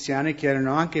egiziani, che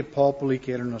erano anche popoli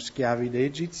che erano schiavi degli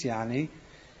egiziani.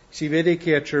 Si vede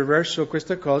che attraverso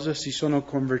questa cosa si sono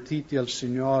convertiti al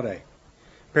Signore.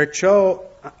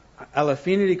 Perciò alla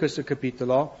fine di questo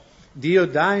capitolo Dio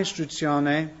dà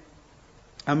istruzione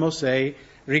a Mosè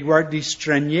riguardo gli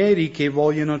stranieri che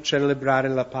vogliono celebrare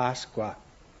la Pasqua.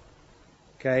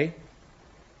 Ok?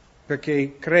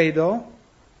 Perché credo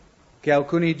che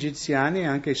alcuni egiziani,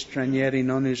 anche stranieri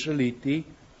non israeliti,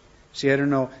 ci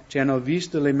hanno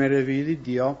visto le meraviglie di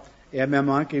Dio, e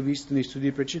abbiamo anche visto nei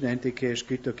studi precedenti che è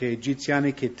scritto che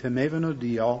egiziani che temevano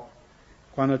Dio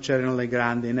quando c'erano le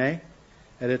grandine,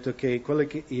 ha detto che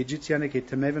gli egiziani che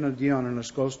temevano Dio hanno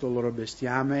nascosto il loro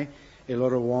bestiame e i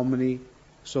loro uomini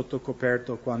sotto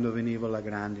coperto quando veniva la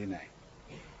grandine.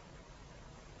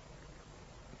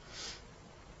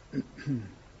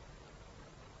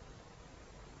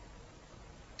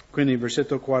 Quindi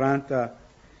versetto 40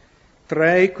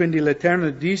 3, quindi l'Eterno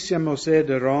disse a Mosè ed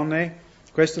Aarone,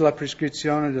 questa è la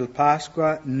prescrizione del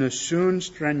Pasqua, nessun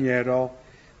straniero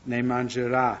ne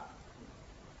mangerà,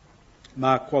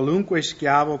 ma qualunque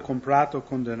schiavo comprato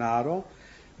con denaro,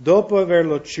 dopo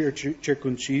averlo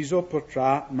circonciso,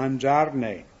 potrà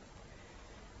mangiarne.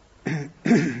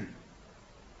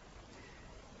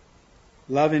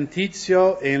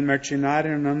 L'avventizio e il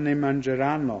mercenario non ne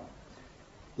mangeranno.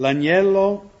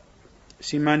 L'agnello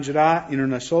si mangerà in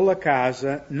una sola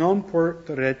casa, non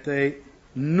porterete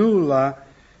nulla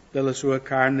della sua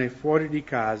carne fuori di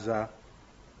casa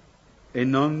e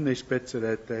non ne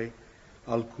spezzerete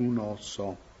alcun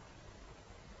osso.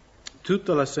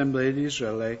 Tutta l'assemblea di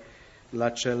Israele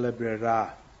la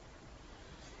celebrerà.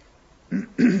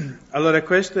 Allora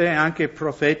questo è anche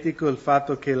profetico, il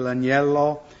fatto che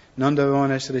l'agnello non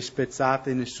dovevano essere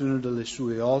spezzate nessuna delle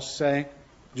sue ossa,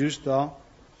 giusto?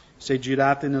 Se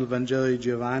girate nel Vangelo di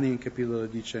Giovanni in capitolo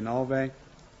 19,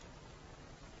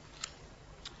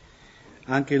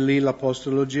 anche lì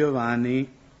l'Apostolo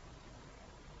Giovanni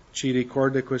ci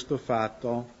ricorda questo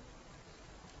fatto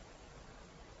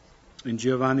in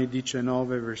Giovanni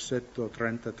 19, versetto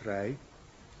 33.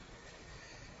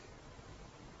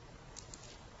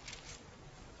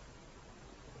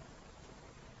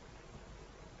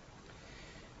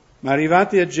 Ma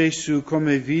arrivati a Gesù,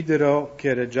 come videro che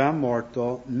era già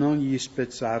morto, non gli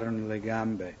spezzarono le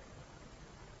gambe.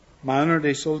 Ma uno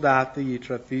dei soldati gli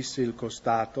trafisse il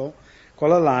costato con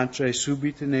la lancia e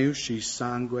subito ne uscì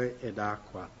sangue ed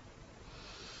acqua.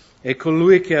 E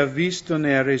colui che ha visto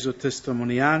ne ha reso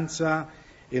testimonianza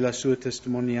e la sua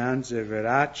testimonianza è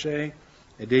verace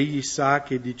ed egli sa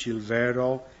che dice il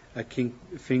vero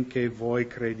affinché voi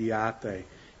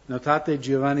crediate. Notate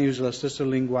Giovanni usa lo stesso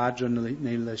linguaggio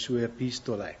nelle sue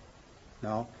epistole,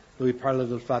 no? Lui parla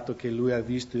del fatto che lui ha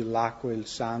visto l'acqua e il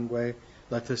sangue,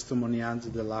 la testimonianza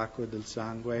dell'acqua e del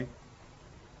sangue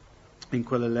in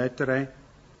quelle lettere.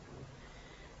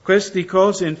 Queste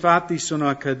cose infatti sono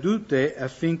accadute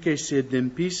affinché si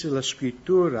adempisse la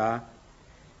scrittura,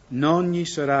 non gli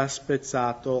sarà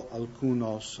spezzato alcun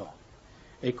osso.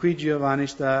 E qui Giovanni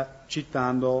sta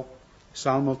citando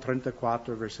Salmo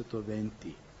 34, versetto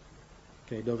 20.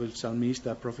 Dove il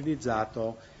salmista ha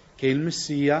profetizzato che il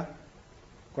Messia,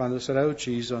 quando sarà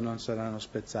ucciso, non saranno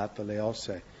spezzate le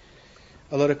ossa.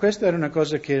 Allora, questa era una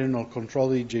cosa che era nel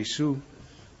controllo di Gesù.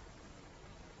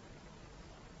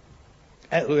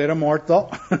 Lui era morto,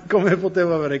 come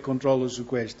poteva avere controllo su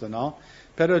questo, no?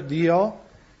 Però Dio,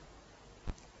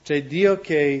 c'è Dio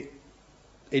che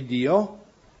è Dio,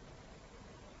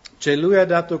 cioè Lui ha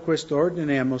dato questo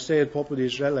ordine a Mosè e al popolo di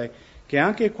Israele, che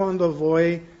anche quando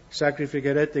voi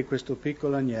sacrificherete questo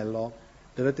piccolo agnello,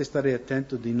 dovete stare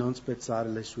attenti di non spezzare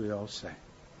le sue ossa,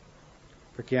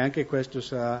 perché anche questo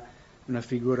sarà una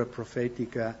figura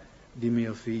profetica di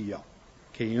mio figlio,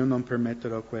 che io non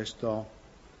permetterò questo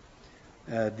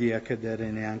di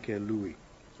accadere neanche a lui.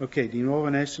 Ok, di nuovo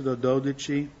in Esodo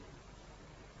 12,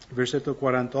 versetto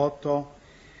 48,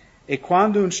 e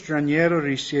quando un straniero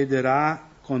risiederà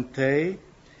con te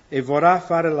e vorrà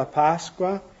fare la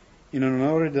Pasqua in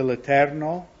onore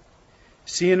dell'Eterno,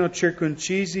 siano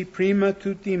circoncisi prima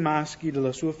tutti i maschi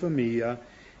della sua famiglia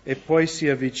e poi si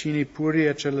avvicini pure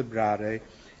a celebrare.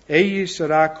 Egli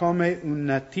sarà come un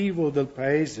nativo del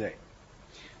paese,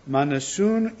 ma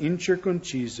nessun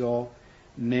incirconciso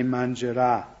ne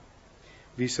mangerà.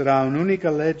 Vi sarà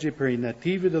un'unica legge per i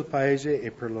nativi del paese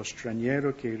e per lo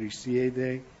straniero che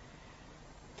risiede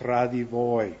tra di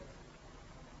voi.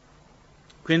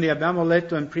 Quindi abbiamo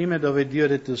letto in prima dove Dio ha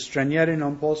detto che gli stranieri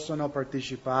non possono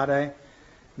partecipare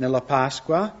nella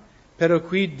Pasqua, però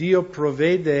qui Dio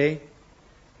provvede,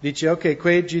 dice ok,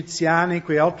 quei egiziani,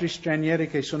 quei altri stranieri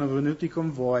che sono venuti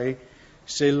con voi,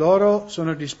 se loro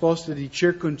sono disposti di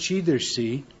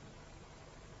circoncidersi,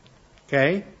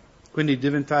 ok? Quindi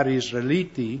diventare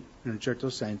israeliti, in un certo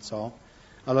senso,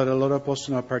 allora loro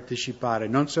possono partecipare,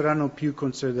 non saranno più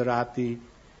considerati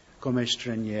come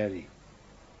stranieri.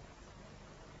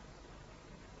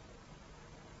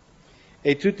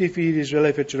 E tutti i figli di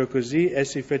Israele fecero così,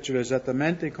 essi fecero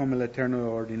esattamente come l'Eterno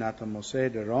aveva ordinato a Mosè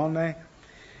ed Aarone.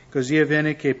 Così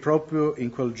avvenne che proprio in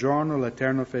quel giorno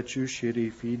l'Eterno fece uscire i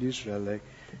figli di Israele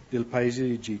del paese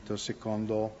di Egitto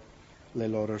secondo le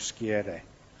loro schiere.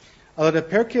 Allora,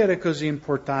 perché era così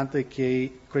importante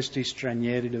che questi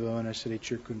stranieri dovevano essere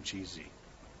circoncisi?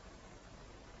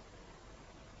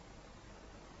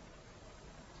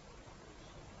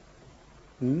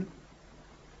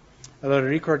 Allora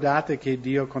ricordate che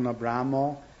Dio con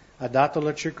Abramo ha dato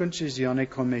la circoncisione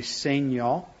come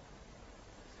segno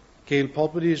che il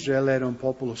popolo di Israele era un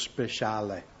popolo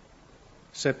speciale,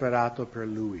 separato per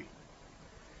Lui.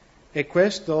 E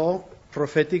questo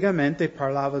profeticamente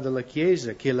parlava della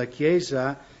Chiesa, che la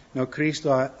Chiesa,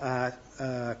 Cristo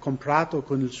ha comprato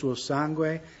con il suo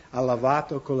sangue, ha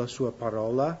lavato con la sua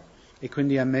parola e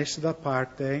quindi ha messo da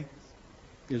parte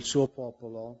il suo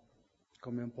popolo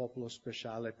come un popolo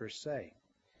speciale per sé.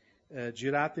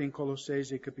 Girate in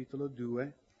Colossesi capitolo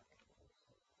 2.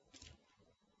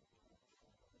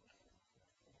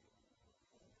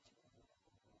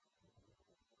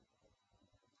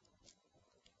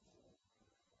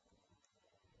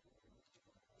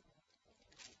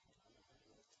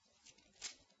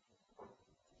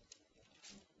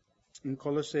 In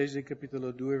Colossesi capitolo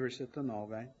 2, versetto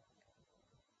 9.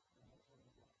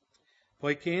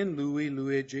 Poiché in lui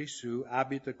è Gesù,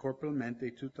 abita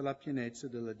corporalmente tutta la pienezza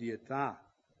della deità.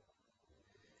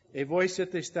 E voi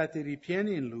siete stati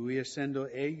ripieni in lui, essendo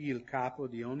egli il capo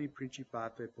di ogni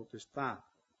principato e potestà,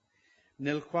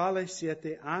 nel quale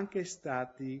siete anche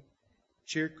stati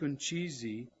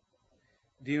circoncisi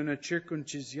di una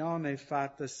circoncisione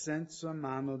fatta senza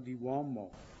mano di uomo,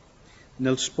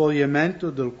 nel spogliamento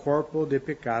del corpo dei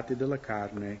peccati della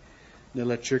carne,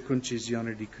 nella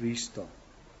circoncisione di Cristo.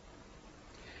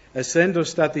 Essendo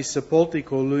stati sepolti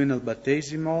con lui nel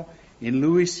battesimo, in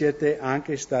lui siete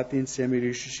anche stati insieme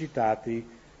risuscitati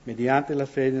mediante la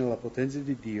fede nella potenza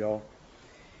di Dio,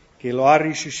 che lo ha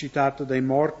risuscitato dai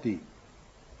morti.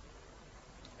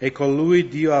 E con lui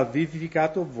Dio ha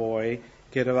vivificato voi,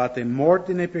 che eravate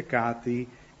morti nei peccati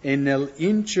e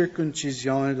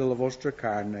nell'incirconcisione della vostra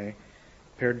carne,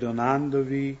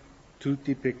 perdonandovi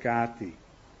tutti i peccati.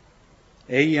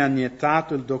 Egli ha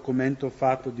annientato il documento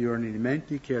fatto di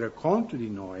ordinamenti che era contro di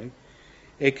noi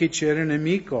e che ci era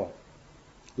nemico,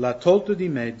 l'ha tolto di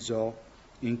mezzo,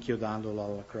 inchiodandolo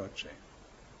alla croce.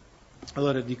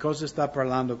 Allora, di cosa sta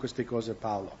parlando queste cose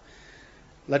Paolo?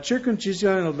 La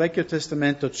circoncisione nel Vecchio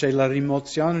Testamento c'è la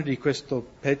rimozione di questo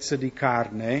pezzo di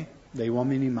carne dei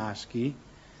uomini maschi.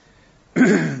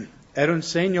 Era un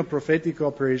segno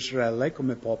profetico per Israele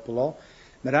come popolo,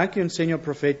 ma era anche un segno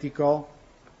profetico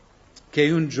che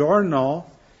un giorno,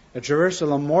 attraverso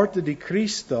la morte di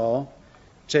Cristo,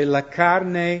 c'è la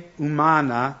carne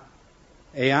umana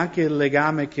e anche il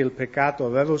legame che il peccato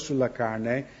aveva sulla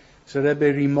carne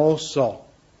sarebbe rimosso,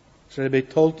 sarebbe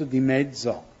tolto di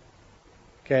mezzo.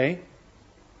 Ok?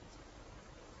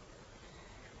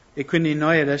 E quindi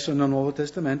noi adesso nel Nuovo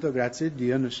Testamento, grazie a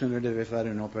Dio, nessuno deve fare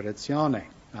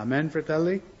un'operazione. Amen,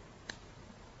 fratelli?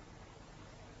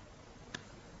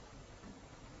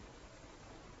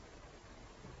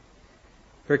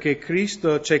 Perché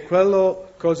Cristo, c'è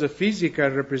quello, cosa fisica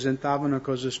rappresentava una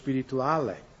cosa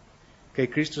spirituale, che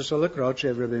Cristo sulla croce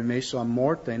avrebbe messo a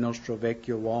morte il nostro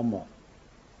vecchio uomo.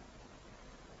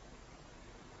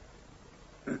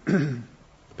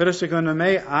 Però secondo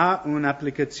me ha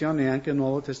un'applicazione anche al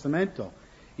Nuovo Testamento.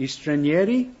 I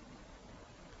stranieri,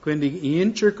 quindi gli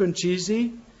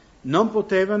incirconcisi, non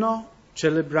potevano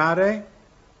celebrare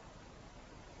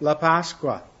la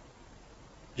Pasqua,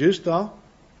 giusto?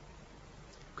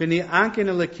 Quindi anche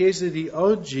nella Chiesa di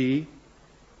oggi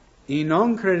i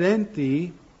non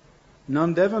credenti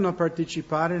non devono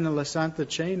partecipare nella Santa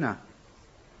Cena.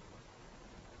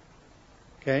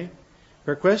 Ok?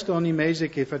 Per questo ogni mese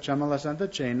che facciamo la Santa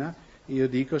Cena, io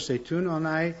dico, se tu non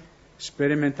hai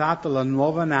sperimentato la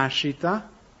nuova nascita,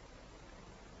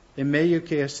 è meglio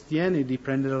che astieni di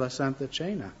prendere la Santa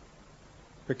Cena,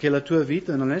 perché la tua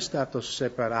vita non è stata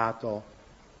separata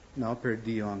per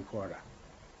Dio ancora.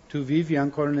 Tu vivi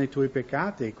ancora nei tuoi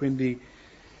peccati, quindi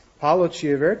Paolo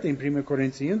ci avverte in 1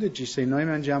 Corinzi 11, se noi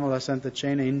mangiamo la Santa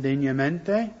Cena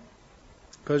indegnamente,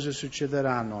 cosa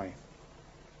succederà a noi?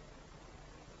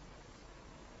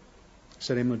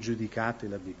 Saremo giudicati,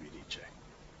 la Bibbia dice.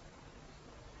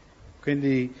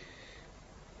 Quindi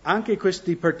anche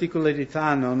queste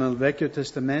particolarità nel Vecchio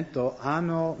Testamento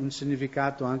hanno un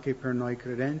significato anche per noi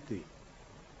credenti.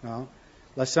 No?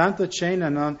 La Santa Cena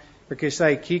non... Perché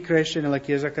sai, chi cresce nella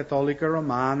Chiesa Cattolica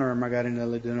Romana o magari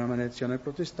nella denominazione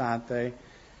protestante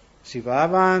si va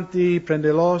avanti, prende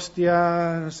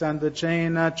l'ostia, Santa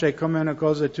Cena, c'è come una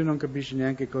cosa e tu non capisci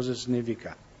neanche cosa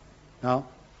significa. No?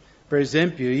 Per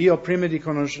esempio, io prima di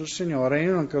conoscere il Signore,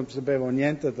 io non sapevo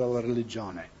niente della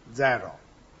religione, zero.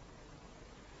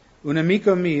 Un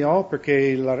amico mio,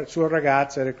 perché la sua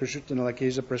ragazza era cresciuta nella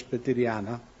Chiesa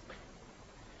presbiteriana,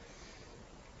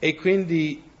 e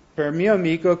quindi per mio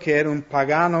amico che era un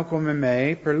pagano come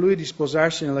me, per lui di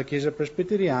sposarsi nella Chiesa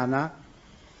presbiteriana,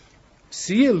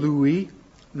 sia lui,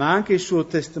 ma anche il suo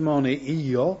testimone,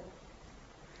 io,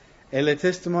 e le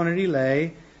testimoni di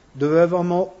lei,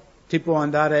 dovevamo tipo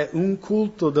andare a un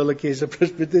culto della Chiesa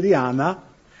presbiteriana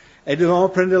e dovevamo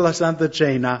prendere la Santa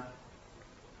Cena.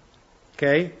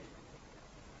 Ok?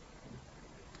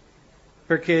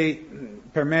 perché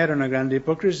per me era una grande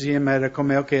ipocrisia, ma era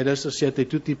come, ok, adesso siete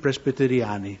tutti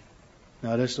presbiteriani,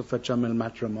 no, adesso facciamo il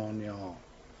matrimonio.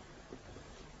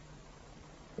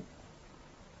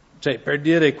 Cioè, per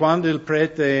dire, quando il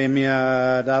prete mi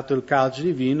ha dato il calcio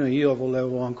di vino, io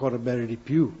volevo ancora bere di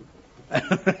più.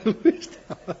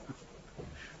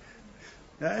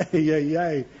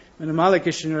 Meno male che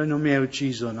il Signore non mi ha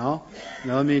ucciso, no?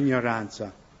 Nella mia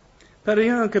ignoranza. Però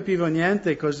io non capivo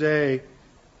niente cos'è.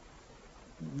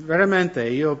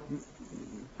 Veramente,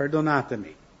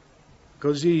 perdonatemi.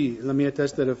 Così la mia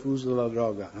testa era fusa dalla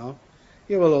droga, no?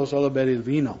 Io volevo solo bere il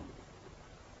vino.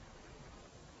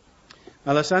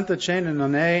 Ma la Santa Cena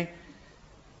non è,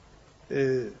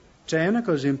 è una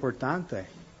cosa importante,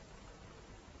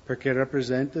 perché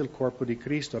rappresenta il corpo di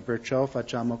Cristo, perciò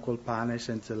facciamo col pane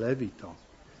senza lievito,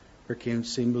 perché è un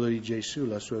simbolo di Gesù,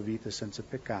 la sua vita senza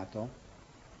peccato.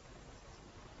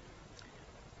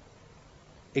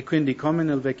 E quindi, come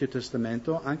nel Vecchio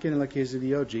Testamento, anche nella Chiesa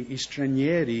di oggi, gli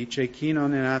stranieri, cioè chi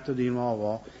non è nato di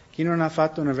nuovo, chi non ha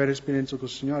fatto una vera esperienza col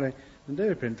Signore, non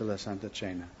deve prendere la Santa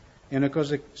Cena. È una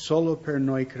cosa solo per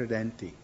noi credenti.